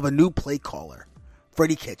unveiling of a new play caller,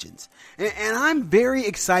 Freddie Kitchens. And I'm very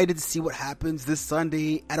excited to see what happens this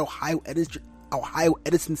Sunday at Ohio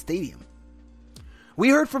Edison Stadium. We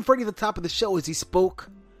heard from Freddie at the top of the show as he spoke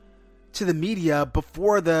to the media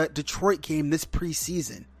before the Detroit game this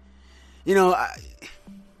preseason.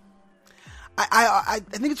 I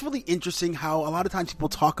think it's really interesting how a lot of times people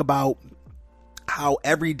talk about how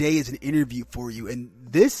every day is an interview for you. And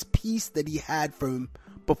this piece that he had from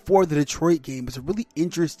before the Detroit game was a really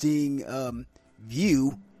interesting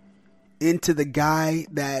view into the guy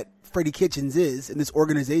that Freddie Kitchens is in this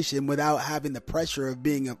organization without having the pressure of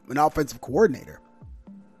being an offensive coordinator.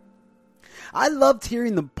 I loved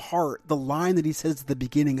hearing the line that he says at the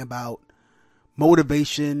beginning about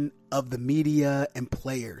motivation of the media and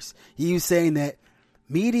players. He was saying that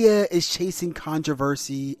media is chasing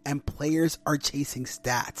controversy and players are chasing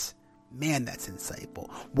stats. Man, that's insightful.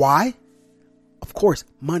 Why? Of course,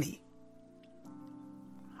 money.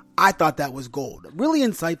 I thought that was gold. Really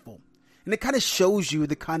insightful. And it kind of shows you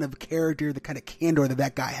the kind of character, the kind of candor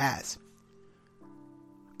that guy has.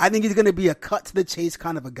 I think he's going to be a cut to the chase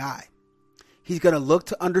kind of a guy. He's going to look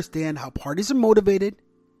to understand how parties are motivated.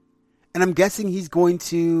 And I'm guessing he's going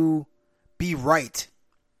to be right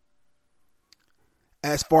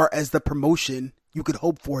as far as the promotion you could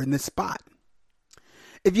hope for in this spot.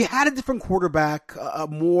 If you had a different quarterback, a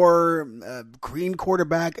more green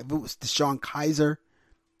quarterback, if it was DeShone Kizer,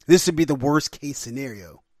 this would be the worst case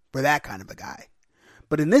scenario for that kind of a guy.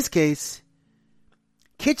 But in this case,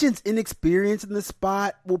 Kitchens' inexperience in this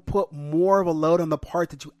spot will put more of a load on the part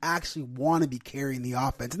that you actually want to be carrying the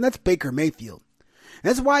offense, and that's Baker Mayfield. And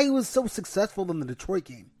that's why he was so successful in the Detroit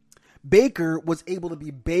game. Baker was able to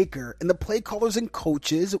be Baker, and the play callers and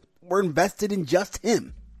coaches were invested in just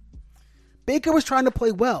him. Baker was trying to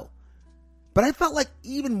play well, but I felt like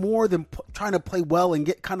even more than trying to play well and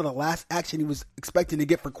get kind of the last action he was expecting to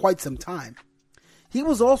get for quite some time, he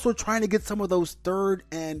was also trying to get some of those third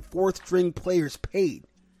and fourth string players paid.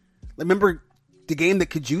 Remember the game that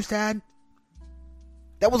Kajus had?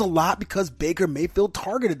 That was a lot because Baker Mayfield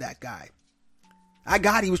targeted that guy.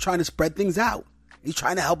 He was trying to spread things out. He's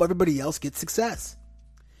trying to help everybody else get success.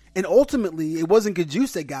 And ultimately, it wasn't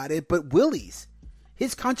Kajus that got it, but Willie's.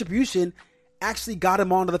 His contribution actually got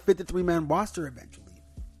him onto the 53-man roster eventually.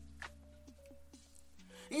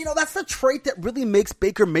 And, that's the trait that really makes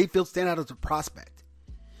Baker Mayfield stand out as a prospect.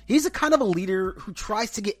 He's a kind of a leader who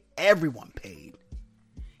tries to get everyone paid.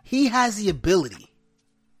 He has the ability.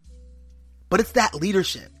 But it's that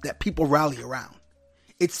leadership that people rally around.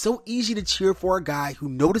 It's so easy to cheer for a guy who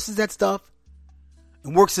notices that stuff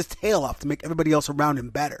and works his tail off to make everybody else around him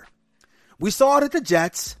better. We saw it at the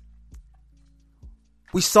Jets.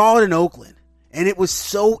 We saw it in Oakland. And it was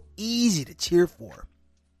so easy to cheer for.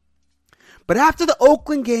 But after the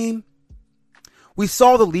Oakland game, we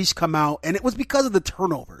saw the leash come out, and it was because of the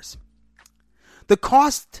turnovers. The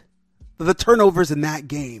cost of the turnovers in that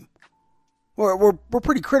game were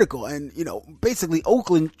pretty critical. And, basically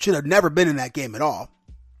Oakland should have never been in that game at all.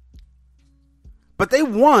 But they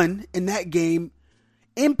won in that game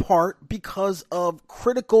in part because of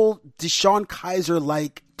critical DeShone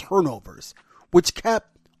Kizer-like turnovers, which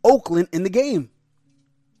kept Oakland in the game.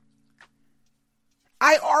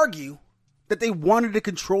 I argue that they wanted to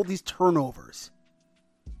control these turnovers.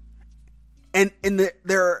 And in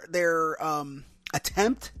their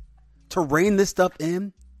attempt to rein this stuff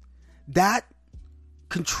in, that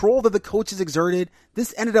control that the coaches exerted,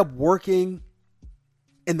 this ended up working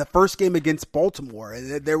in the first game against Baltimore.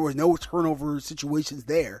 There were no turnover situations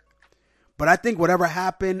there. But I think whatever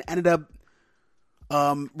happened ended up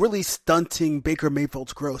really stunting Baker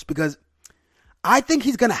Mayfield's growth, because I think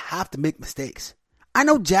he's going to have to make mistakes. I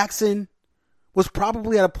know Jackson was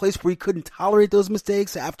probably at a place where he couldn't tolerate those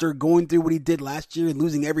mistakes after going through what he did last year and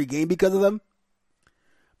losing every game because of them.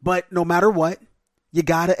 But no matter what, you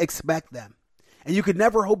got to expect them. And you could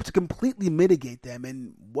never hope to completely mitigate them.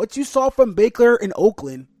 And what you saw from Baker in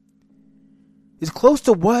Oakland is close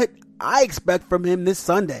to what I expect from him this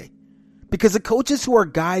Sunday. Because the coaches who are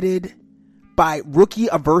guided by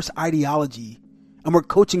rookie-averse ideology and were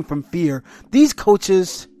coaching from fear, these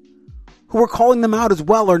coaches who were calling them out as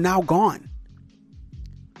well are now gone.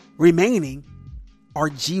 Remaining are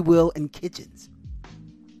G. Will and Kitchens.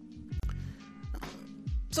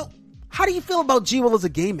 So, how do you feel about G. Will as a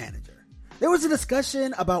game manager? There was a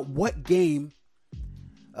discussion about what game,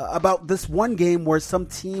 about this one game where some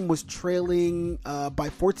team was trailing by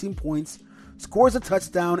 14 points, scores a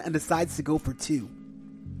touchdown, and decides to go for two.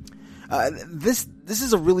 This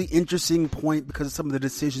is a really interesting point because of some of the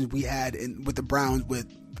decisions we had with the Browns with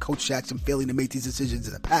Coach Jackson failing to make these decisions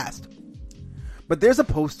in the past. But there's a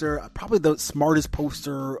poster, probably the smartest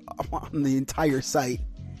poster on the entire site.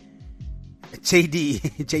 JD,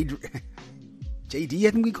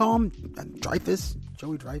 I think we call him Dreyfus,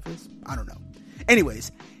 Joey Dreyfus. I don't know.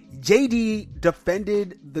 Anyways, JD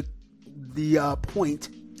defended the point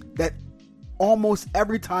that almost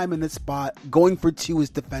every time in this spot, going for two is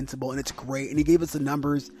defensible, and it's great. And he gave us the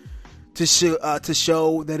numbers to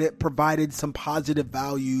show that it provided some positive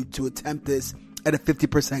value to attempt this at a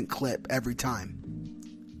 50% clip every time.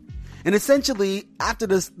 And essentially, after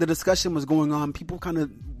the discussion was going on, people kind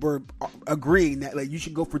of were agreeing that you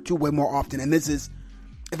should go for two way more often. And if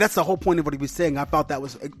that's the whole point of what he was saying, I thought that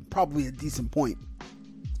was probably a decent point.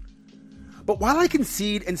 But while I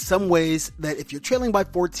concede in some ways that if you're trailing by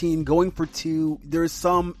 14, going for 2, there's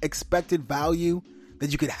some expected value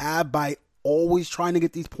that you could have by always trying to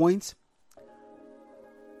get these points.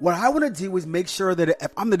 What I want to do is make sure that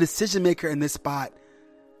if I'm the decision maker in this spot,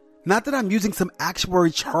 not that I'm using some actuary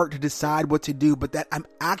chart to decide what to do, but that I'm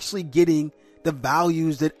actually getting the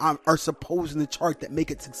values that are supposed in the chart that make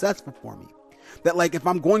it successful for me. That like if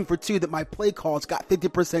I'm going for 2, that my play call's got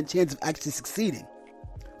 50% chance of actually succeeding.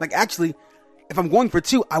 Like actually, if I'm going for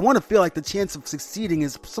 2, I want to feel like the chance of succeeding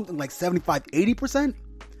is something like 75, 80%.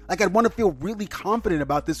 Like I'd want to feel really confident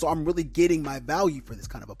about this so I'm really getting my value for this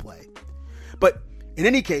kind of a play. But in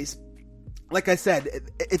any case, like I said,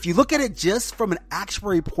 if you look at it just from an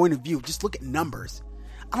actuary point of view, just look at numbers,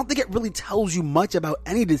 I don't think it really tells you much about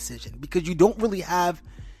any decision because you don't really have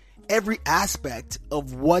every aspect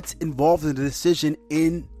of what's involved in the decision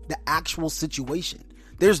in the actual situation.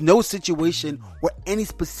 There's no situation where any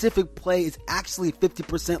specific play is actually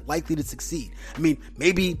 50% likely to succeed. I mean,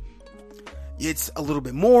 maybe it's a little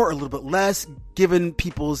bit more or a little bit less given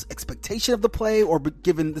people's expectation of the play or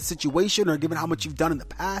given the situation or given how much you've done in the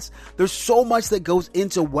past. There's so much that goes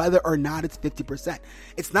into whether or not it's 50%.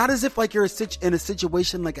 It's not as if like you're in a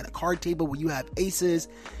situation like at a card table where you have aces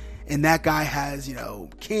and that guy has,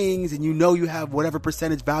 kings and you have whatever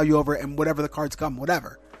percentage value over it and whatever the cards come,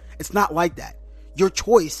 whatever. It's not like that. Your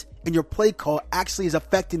choice and your play call actually is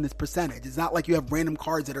affecting this percentage. It's not like you have random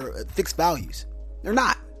cards that are fixed values. They're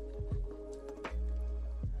not.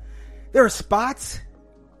 There are spots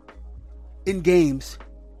in games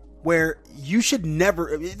where you should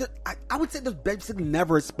never, I would say there's basically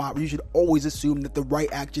never a spot where you should always assume that the right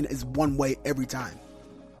action is one way every time.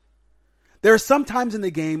 There are some times in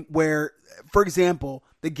the game where, for example,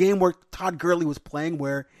 the game where Todd Gurley was playing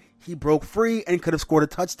where he broke free and could have scored a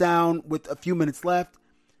touchdown with a few minutes left.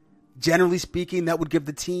 Generally speaking, that would give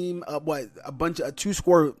the team a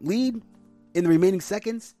 2-score lead in the remaining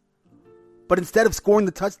seconds. But instead of scoring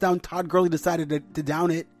the touchdown, Todd Gurley decided to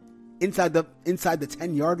down it inside the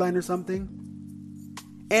 10-yard line or something.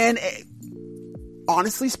 And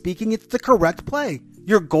honestly speaking, it's the correct play.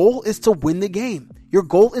 Your goal is to win the game. Your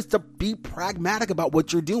goal is to be pragmatic about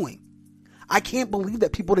what you're doing. I can't believe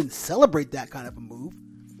that people didn't celebrate that kind of a move.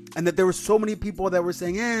 And that there were so many people that were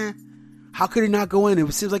saying, how could he not go in?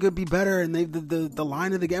 It seems like it would be better. And the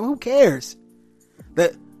line of the game, who cares?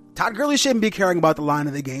 That Todd Gurley shouldn't be caring about the line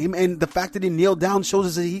of the game. And the fact that he kneeled down shows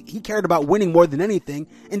us that he cared about winning more than anything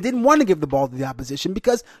and didn't want to give the ball to the opposition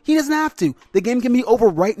because he doesn't have to. The game can be over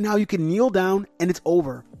right now. You can kneel down and it's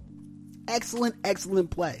over. Excellent,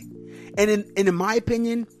 excellent play. And in my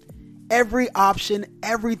opinion, every option,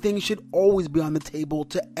 everything should always be on the table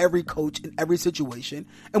to every coach in every situation.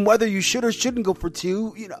 And whether you should or shouldn't go for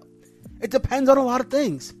 2, it depends on a lot of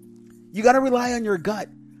things. You got to rely on your gut.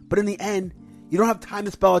 But in the end, you don't have time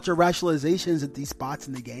to spell out your rationalizations at these spots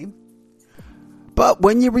in the game. But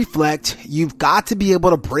when you reflect, you've got to be able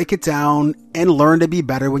to break it down and learn to be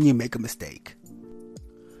better when you make a mistake.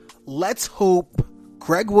 Let's hope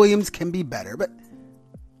Gregg Williams can be better. But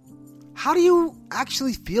how do you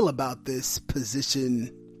actually feel about this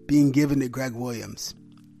position being given to Gregg Williams?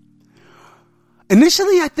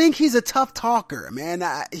 Initially, I think he's a tough talker, man.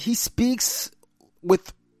 He speaks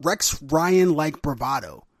with Rex Ryan-like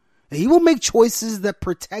bravado. He will make choices that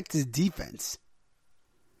protect his defense.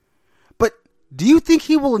 But do you think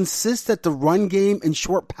he will insist that the run game and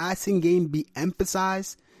short passing game be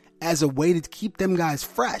emphasized as a way to keep them guys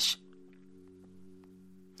fresh?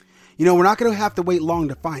 We're not going to have to wait long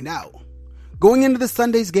to find out. Going into the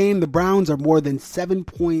Sunday's game, the Browns are more than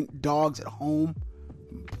 7-point dogs at home.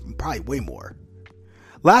 Probably way more.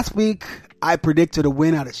 Last week, I predicted a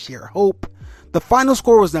win out of sheer hope. The final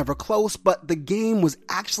score was never close, but the game was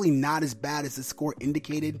actually not as bad as the score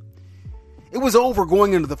indicated. It was over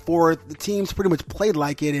going into the fourth. The teams pretty much played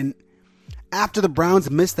like it, and after the Browns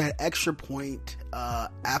missed that extra point,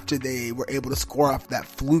 after they were able to score off that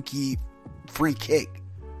fluky free kick,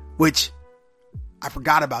 which I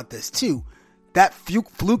forgot about this too. That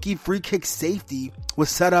fluky free kick safety was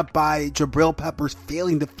set up by Jabril Peppers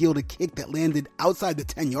failing to field a kick that landed outside the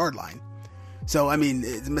 10-yard line. So, I mean,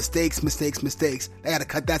 mistakes. They got to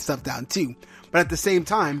cut that stuff down too. But at the same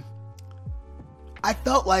time, I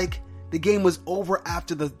felt like the game was over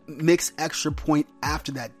after the mixed extra point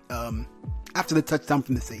after that, after the touchdown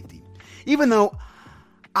from the safety. Even though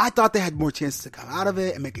I thought they had more chances to come out of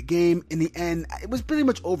it and make a game, in the end, it was pretty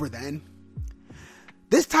much over then.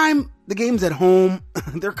 This time, the game's at home.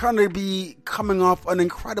 They're going to be coming off an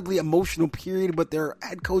incredibly emotional period with their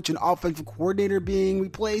head coach and offensive coordinator being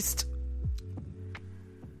replaced.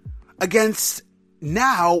 Against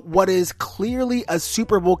now what is clearly a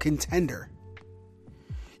Super Bowl contender.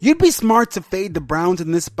 You'd be smart to fade the Browns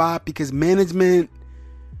in this spot because management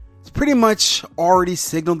has pretty much already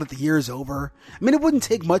signaled that the year is over. I mean, it wouldn't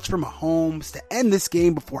take much for Mahomes to end this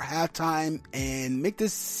game before halftime and make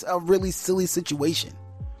this a really silly situation.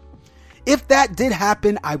 If that did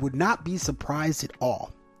happen, I would not be surprised at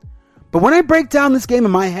all. But when I break down this game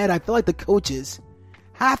in my head, I feel like the coaches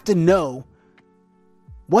have to know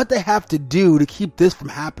what they have to do to keep this from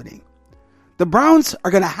happening. The Browns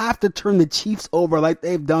are going to have to turn the Chiefs over like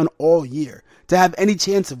they've done all year to have any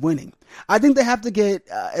chance of winning. I think they have to get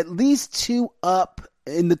at least 2 up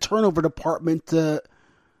in the turnover department to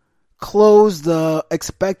close the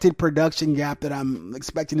expected production gap that I'm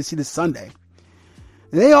expecting to see this Sunday.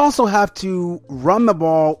 They also have to run the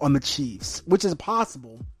ball on the Chiefs, which is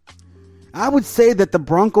possible. I would say that the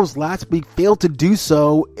Broncos last week failed to do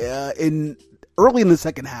so early in the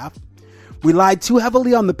second half. Relied too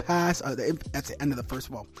heavily on the pass. That's the end of the first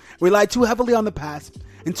one. Relied too heavily on the pass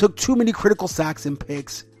and took too many critical sacks and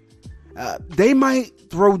picks. They might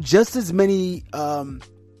throw just as many passes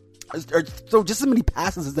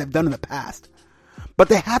as they've done in the past. But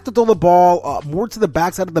they have to throw the ball more to the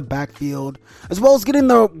backside of the backfield, as well as getting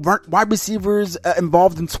the wide receivers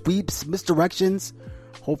involved in sweeps, misdirections.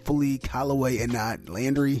 Hopefully Callaway and not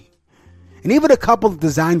Landry. And even a couple of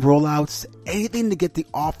designed rollouts. Anything to get the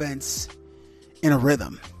offense in a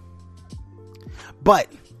rhythm. But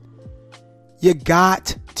you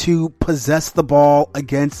got to possess the ball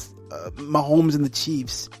against Mahomes and the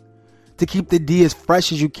Chiefs to keep the D as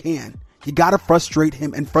fresh as you can. You got to frustrate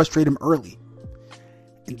him and frustrate him early.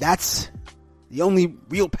 And that's the only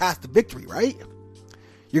real path to victory, right?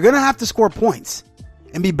 You're going to have to score points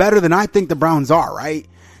and be better than I think the Browns are, right?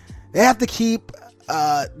 They have to keep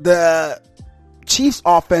the Chiefs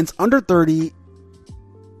offense under 30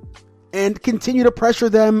 and continue to pressure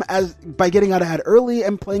them by getting out ahead early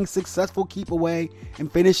and playing successful keep away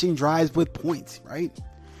and finishing drives with points, right?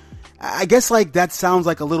 I guess that sounds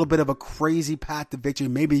like a little bit of a crazy path to victory.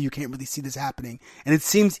 Maybe you can't really see this happening, and it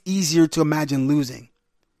seems easier to imagine losing.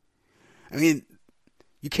 I mean,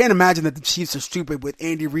 you can't imagine that the Chiefs are stupid with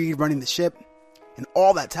Andy Reid running the ship and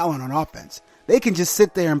all that talent on offense. They can just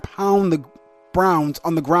sit there and pound the Browns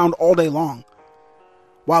on the ground all day long.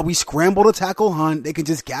 While we scramble to tackle Hunt, they can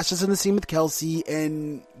just gash us in the seam with Kelsey,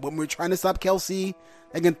 and when we're trying to stop Kelsey,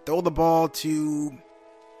 they can throw the ball to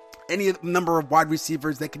any number of wide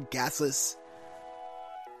receivers that can gas us.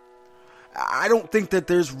 I don't think that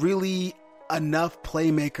there's really enough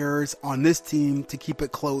playmakers on this team to keep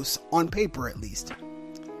it close, on paper at least.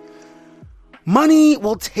 Money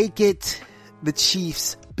will take it the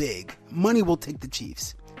Chiefs big. Money will take the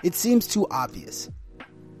Chiefs. It seems too obvious.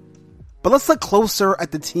 But let's look closer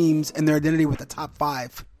at the teams and their identity with the top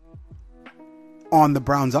 5 on the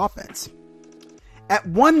Browns offense. At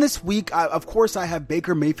 1 this week, of course, I have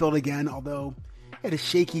Baker Mayfield again, although he had a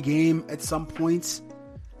shaky game at some points.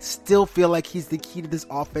 Still feel like he's the key to this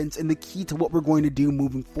offense and the key to what we're going to do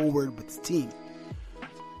moving forward with this team.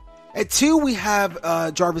 At 2, we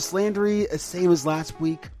have Jarvis Landry, same as last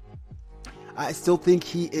week. I still think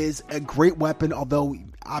he is a great weapon, although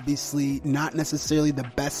obviously not necessarily the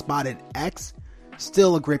best spot at X.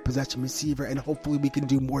 Still a great possession receiver, and hopefully we can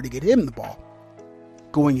do more to get him the ball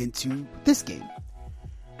going into this game.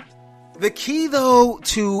 The key, though,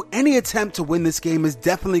 to any attempt to win this game is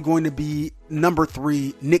definitely going to be number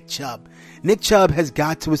 3, Nick Chubb. Nick Chubb has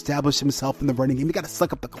got to establish himself in the running game. He's got to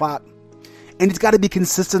suck up the clock, and he's got to be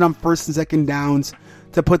consistent on first and second downs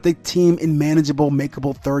to put the team in manageable,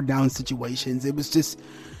 makeable third down situations. It was just,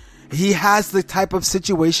 he has the type of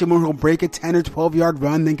situation where he'll break a 10 or 12 yard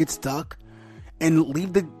run, then get stuck and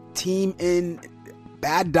leave the team in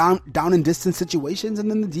bad down and distance situations. And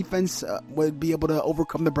then the defense would be able to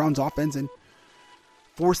overcome the Browns offense and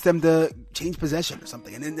force them to change possession or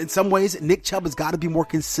something. And in some ways, Nick Chubb has got to be more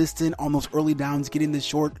consistent on those early downs, getting the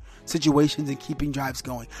short situations and keeping drives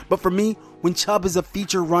going. But for me, when Chubb is a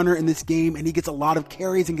feature runner in this game and he gets a lot of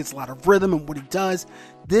carries and gets a lot of rhythm in what he does,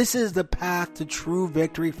 this is the path to true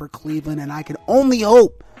victory for Cleveland. And I can only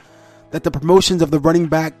hope that the promotions of the running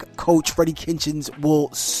back coach, Freddie Kitchens,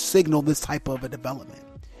 will signal this type of a development.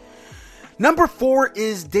 Number 4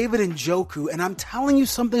 is David Njoku, and I'm telling you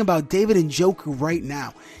something about David Njoku right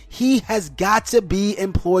now. He has got to be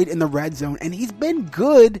employed in the red zone, and he's been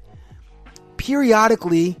good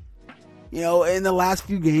periodically, in the last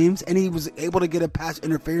few games, and he was able to get a pass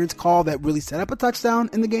interference call that really set up a touchdown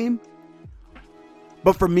in the game.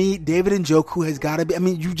 But for me, David Njoku has got to be,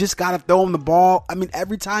 you just got to throw him the ball.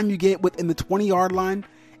 Every time you get within the 20-yard line,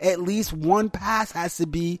 at least one pass has to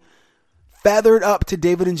be feathered up to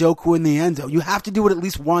David Njoku in the end zone. You have to do it at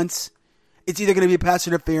least once, it's either going to be a pass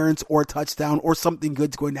interference or a touchdown or something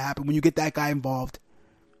good's going to happen when you get that guy involved.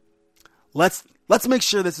 Let's make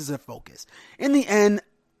sure this is a focus. In the end,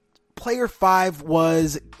 player 5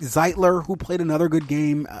 was Zeitler, who played another good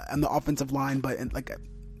game on the offensive line, but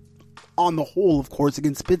on the whole, of course,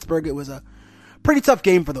 against Pittsburgh, it was a pretty tough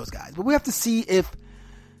game for those guys. But we have to see if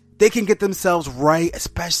they can get themselves right,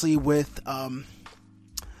 especially with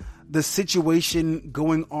the situation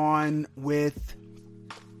going on with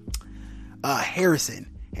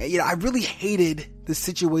Harrison. I really hated the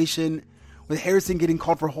situation with Harrison getting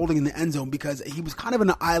called for holding in the end zone because he was kind of in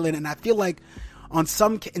an island, and I feel like in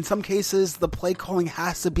some cases the play calling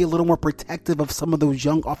has to be a little more protective of some of those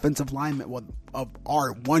young offensive linemen, of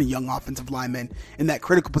our one young offensive lineman in that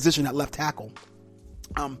critical position at left tackle.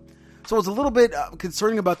 So it's a little bit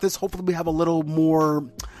concerning about this. Hopefully we have a little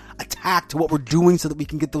more attack to what we're doing so that we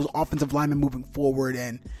can get those offensive linemen moving forward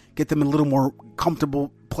and get them a little more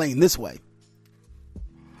comfortable playing this way.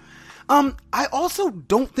 I also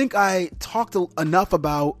don't think I talked enough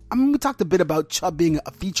about, we talked a bit about Chubb being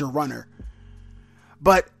a feature runner,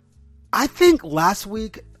 but I think last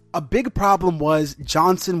week a big problem was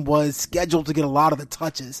Johnson was scheduled to get a lot of the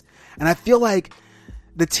touches, and I feel like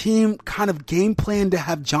the team kind of game planned to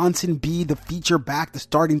have Johnson be the feature back, the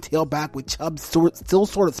starting tailback, with Chubb still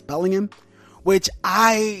sort of spelling him, which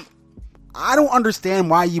I don't understand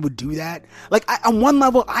why you would do that. Like, on one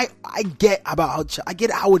level, I get about I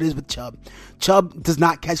get how it is with Chubb. Chubb does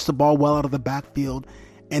not catch the ball well out of the backfield,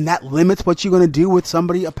 and that limits what you're going to do with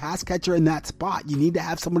somebody, a pass catcher in that spot. You need to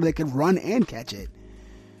have somebody that can run and catch it.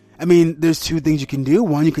 I mean, there's two things you can do.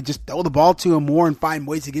 One, you could just throw the ball to him more and find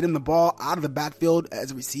ways to get him the ball out of the backfield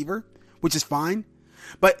as a receiver, which is fine.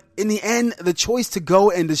 But in the end, the choice to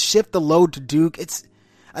go and to shift the load to Duke, it's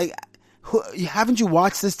like, haven't you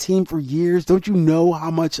watched this team for years? Don't you know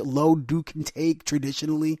how much load Duke can take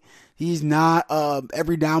traditionally? He's not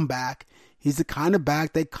every down back. He's the kind of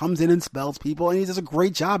back that comes in and spells people, and he does a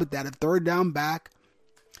great job at that. A third down back,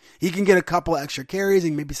 he can get a couple of extra carries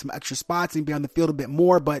and maybe some extra spots and be on the field a bit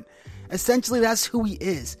more, but essentially that's who he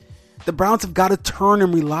is. The Browns have got to turn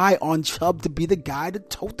and rely on Chubb to be the guy to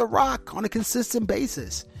tote the rock on a consistent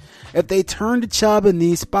basis. If they turn to Chubb in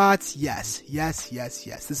these spots, yes.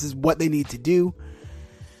 This is what they need to do.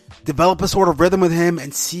 Develop a sort of rhythm with him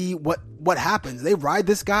and see what happens. They ride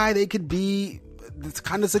this guy, they could be this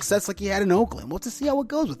kind of success like he had in Oakland. We'll have to see how it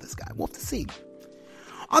goes with this guy. We'll have to see.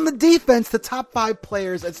 On the defense, the top 5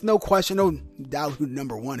 players, it's no question, no doubt who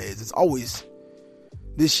number 1 is. It's always,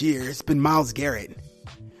 this year, it's been Myles Garrett.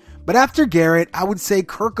 But after Garrett, I would say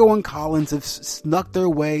Kirko and Collins have snuck their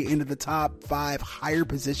way into the top 5 higher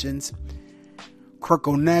positions.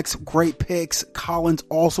 Kirko next, great picks. Collins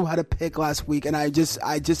also had a pick last week, and I just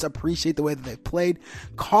appreciate the way that they played.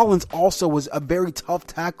 Collins also was a very tough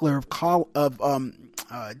tackler of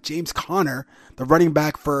James Conner, the running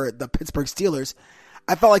back for the Pittsburgh Steelers.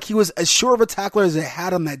 I felt like he was as sure of a tackler as they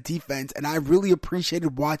had on that defense, and I really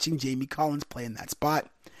appreciated watching Jamie Collins play in that spot.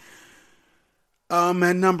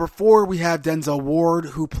 And number 4, we have Denzel Ward,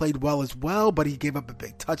 who played well as well, but he gave up a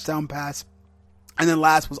big touchdown pass. And then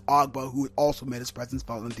last was Ogba, who also made his presence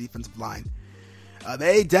felt on the defensive line.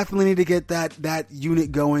 They definitely need to get that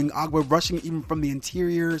unit going. Ogba rushing even from the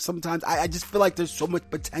interior. Sometimes I just feel like there's so much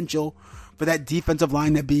potential for that defensive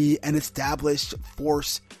line to be an established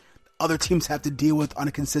force other teams have to deal with on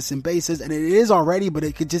a consistent basis, and it is already, but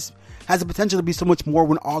it could just has the potential to be so much more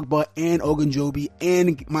when Ogba and Ogunjobi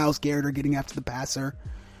and Myles Garrett are getting after the passer.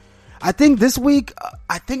 I think this week,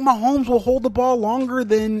 Mahomes will hold the ball longer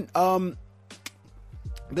than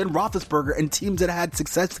Roethlisberger and teams that had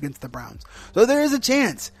success against the Browns. So there is a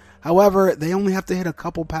chance. However, they only have to hit a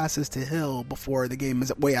couple passes to Hill before the game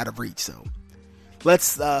is way out of reach. So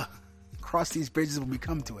let's cross these bridges when we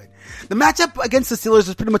come to it. The matchup against the Steelers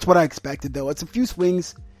is pretty much what I expected, though. It's a few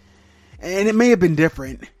swings, and it may have been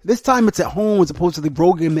different. This time it's at home as opposed to the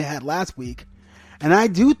road game they had last week. And I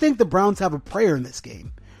do think the Browns have a prayer in this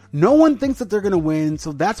game. No one thinks that they're going to win,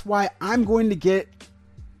 so that's why I'm going to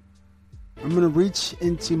reach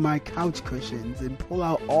into my couch cushions and pull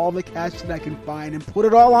out all the cash that I can find and put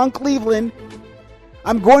it all on Cleveland.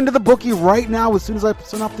 I'm going to the bookie right now as soon as I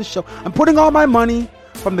turn off the show. I'm putting all my money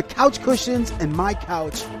from the couch cushions and my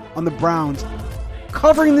couch on the Browns,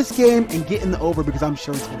 covering this game and getting the over because I'm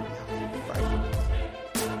sure it's going to be high.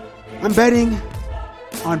 Right? I'm betting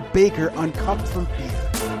on Baker uncuffed from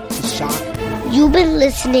fear to shock. You've been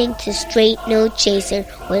listening to Straight No Chaser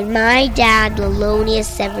with my dad,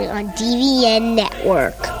 Lelonious7 on DVN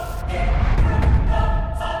Network.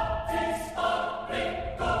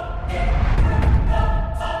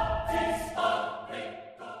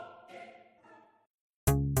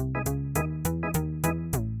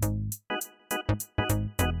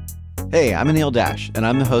 Hey, I'm Anil Dash, and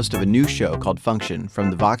I'm the host of a new show called Function from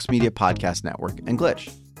the Vox Media Podcast Network and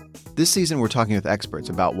Glitch. This season, we're talking with experts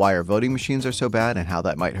about why our voting machines are so bad and how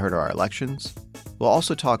that might hurt our elections. We'll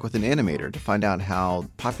also talk with an animator to find out how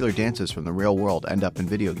popular dances from the real world end up in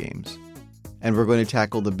video games. And we're going to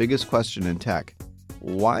tackle the biggest question in tech.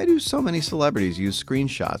 Why do so many celebrities use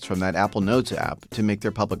screenshots from that Apple Notes app to make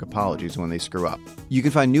their public apologies when they screw up? You can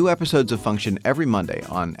find new episodes of Function every Monday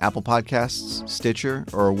on Apple Podcasts, Stitcher,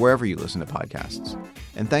 or wherever you listen to podcasts.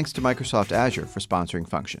 And thanks to Microsoft Azure for sponsoring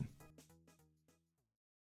Function.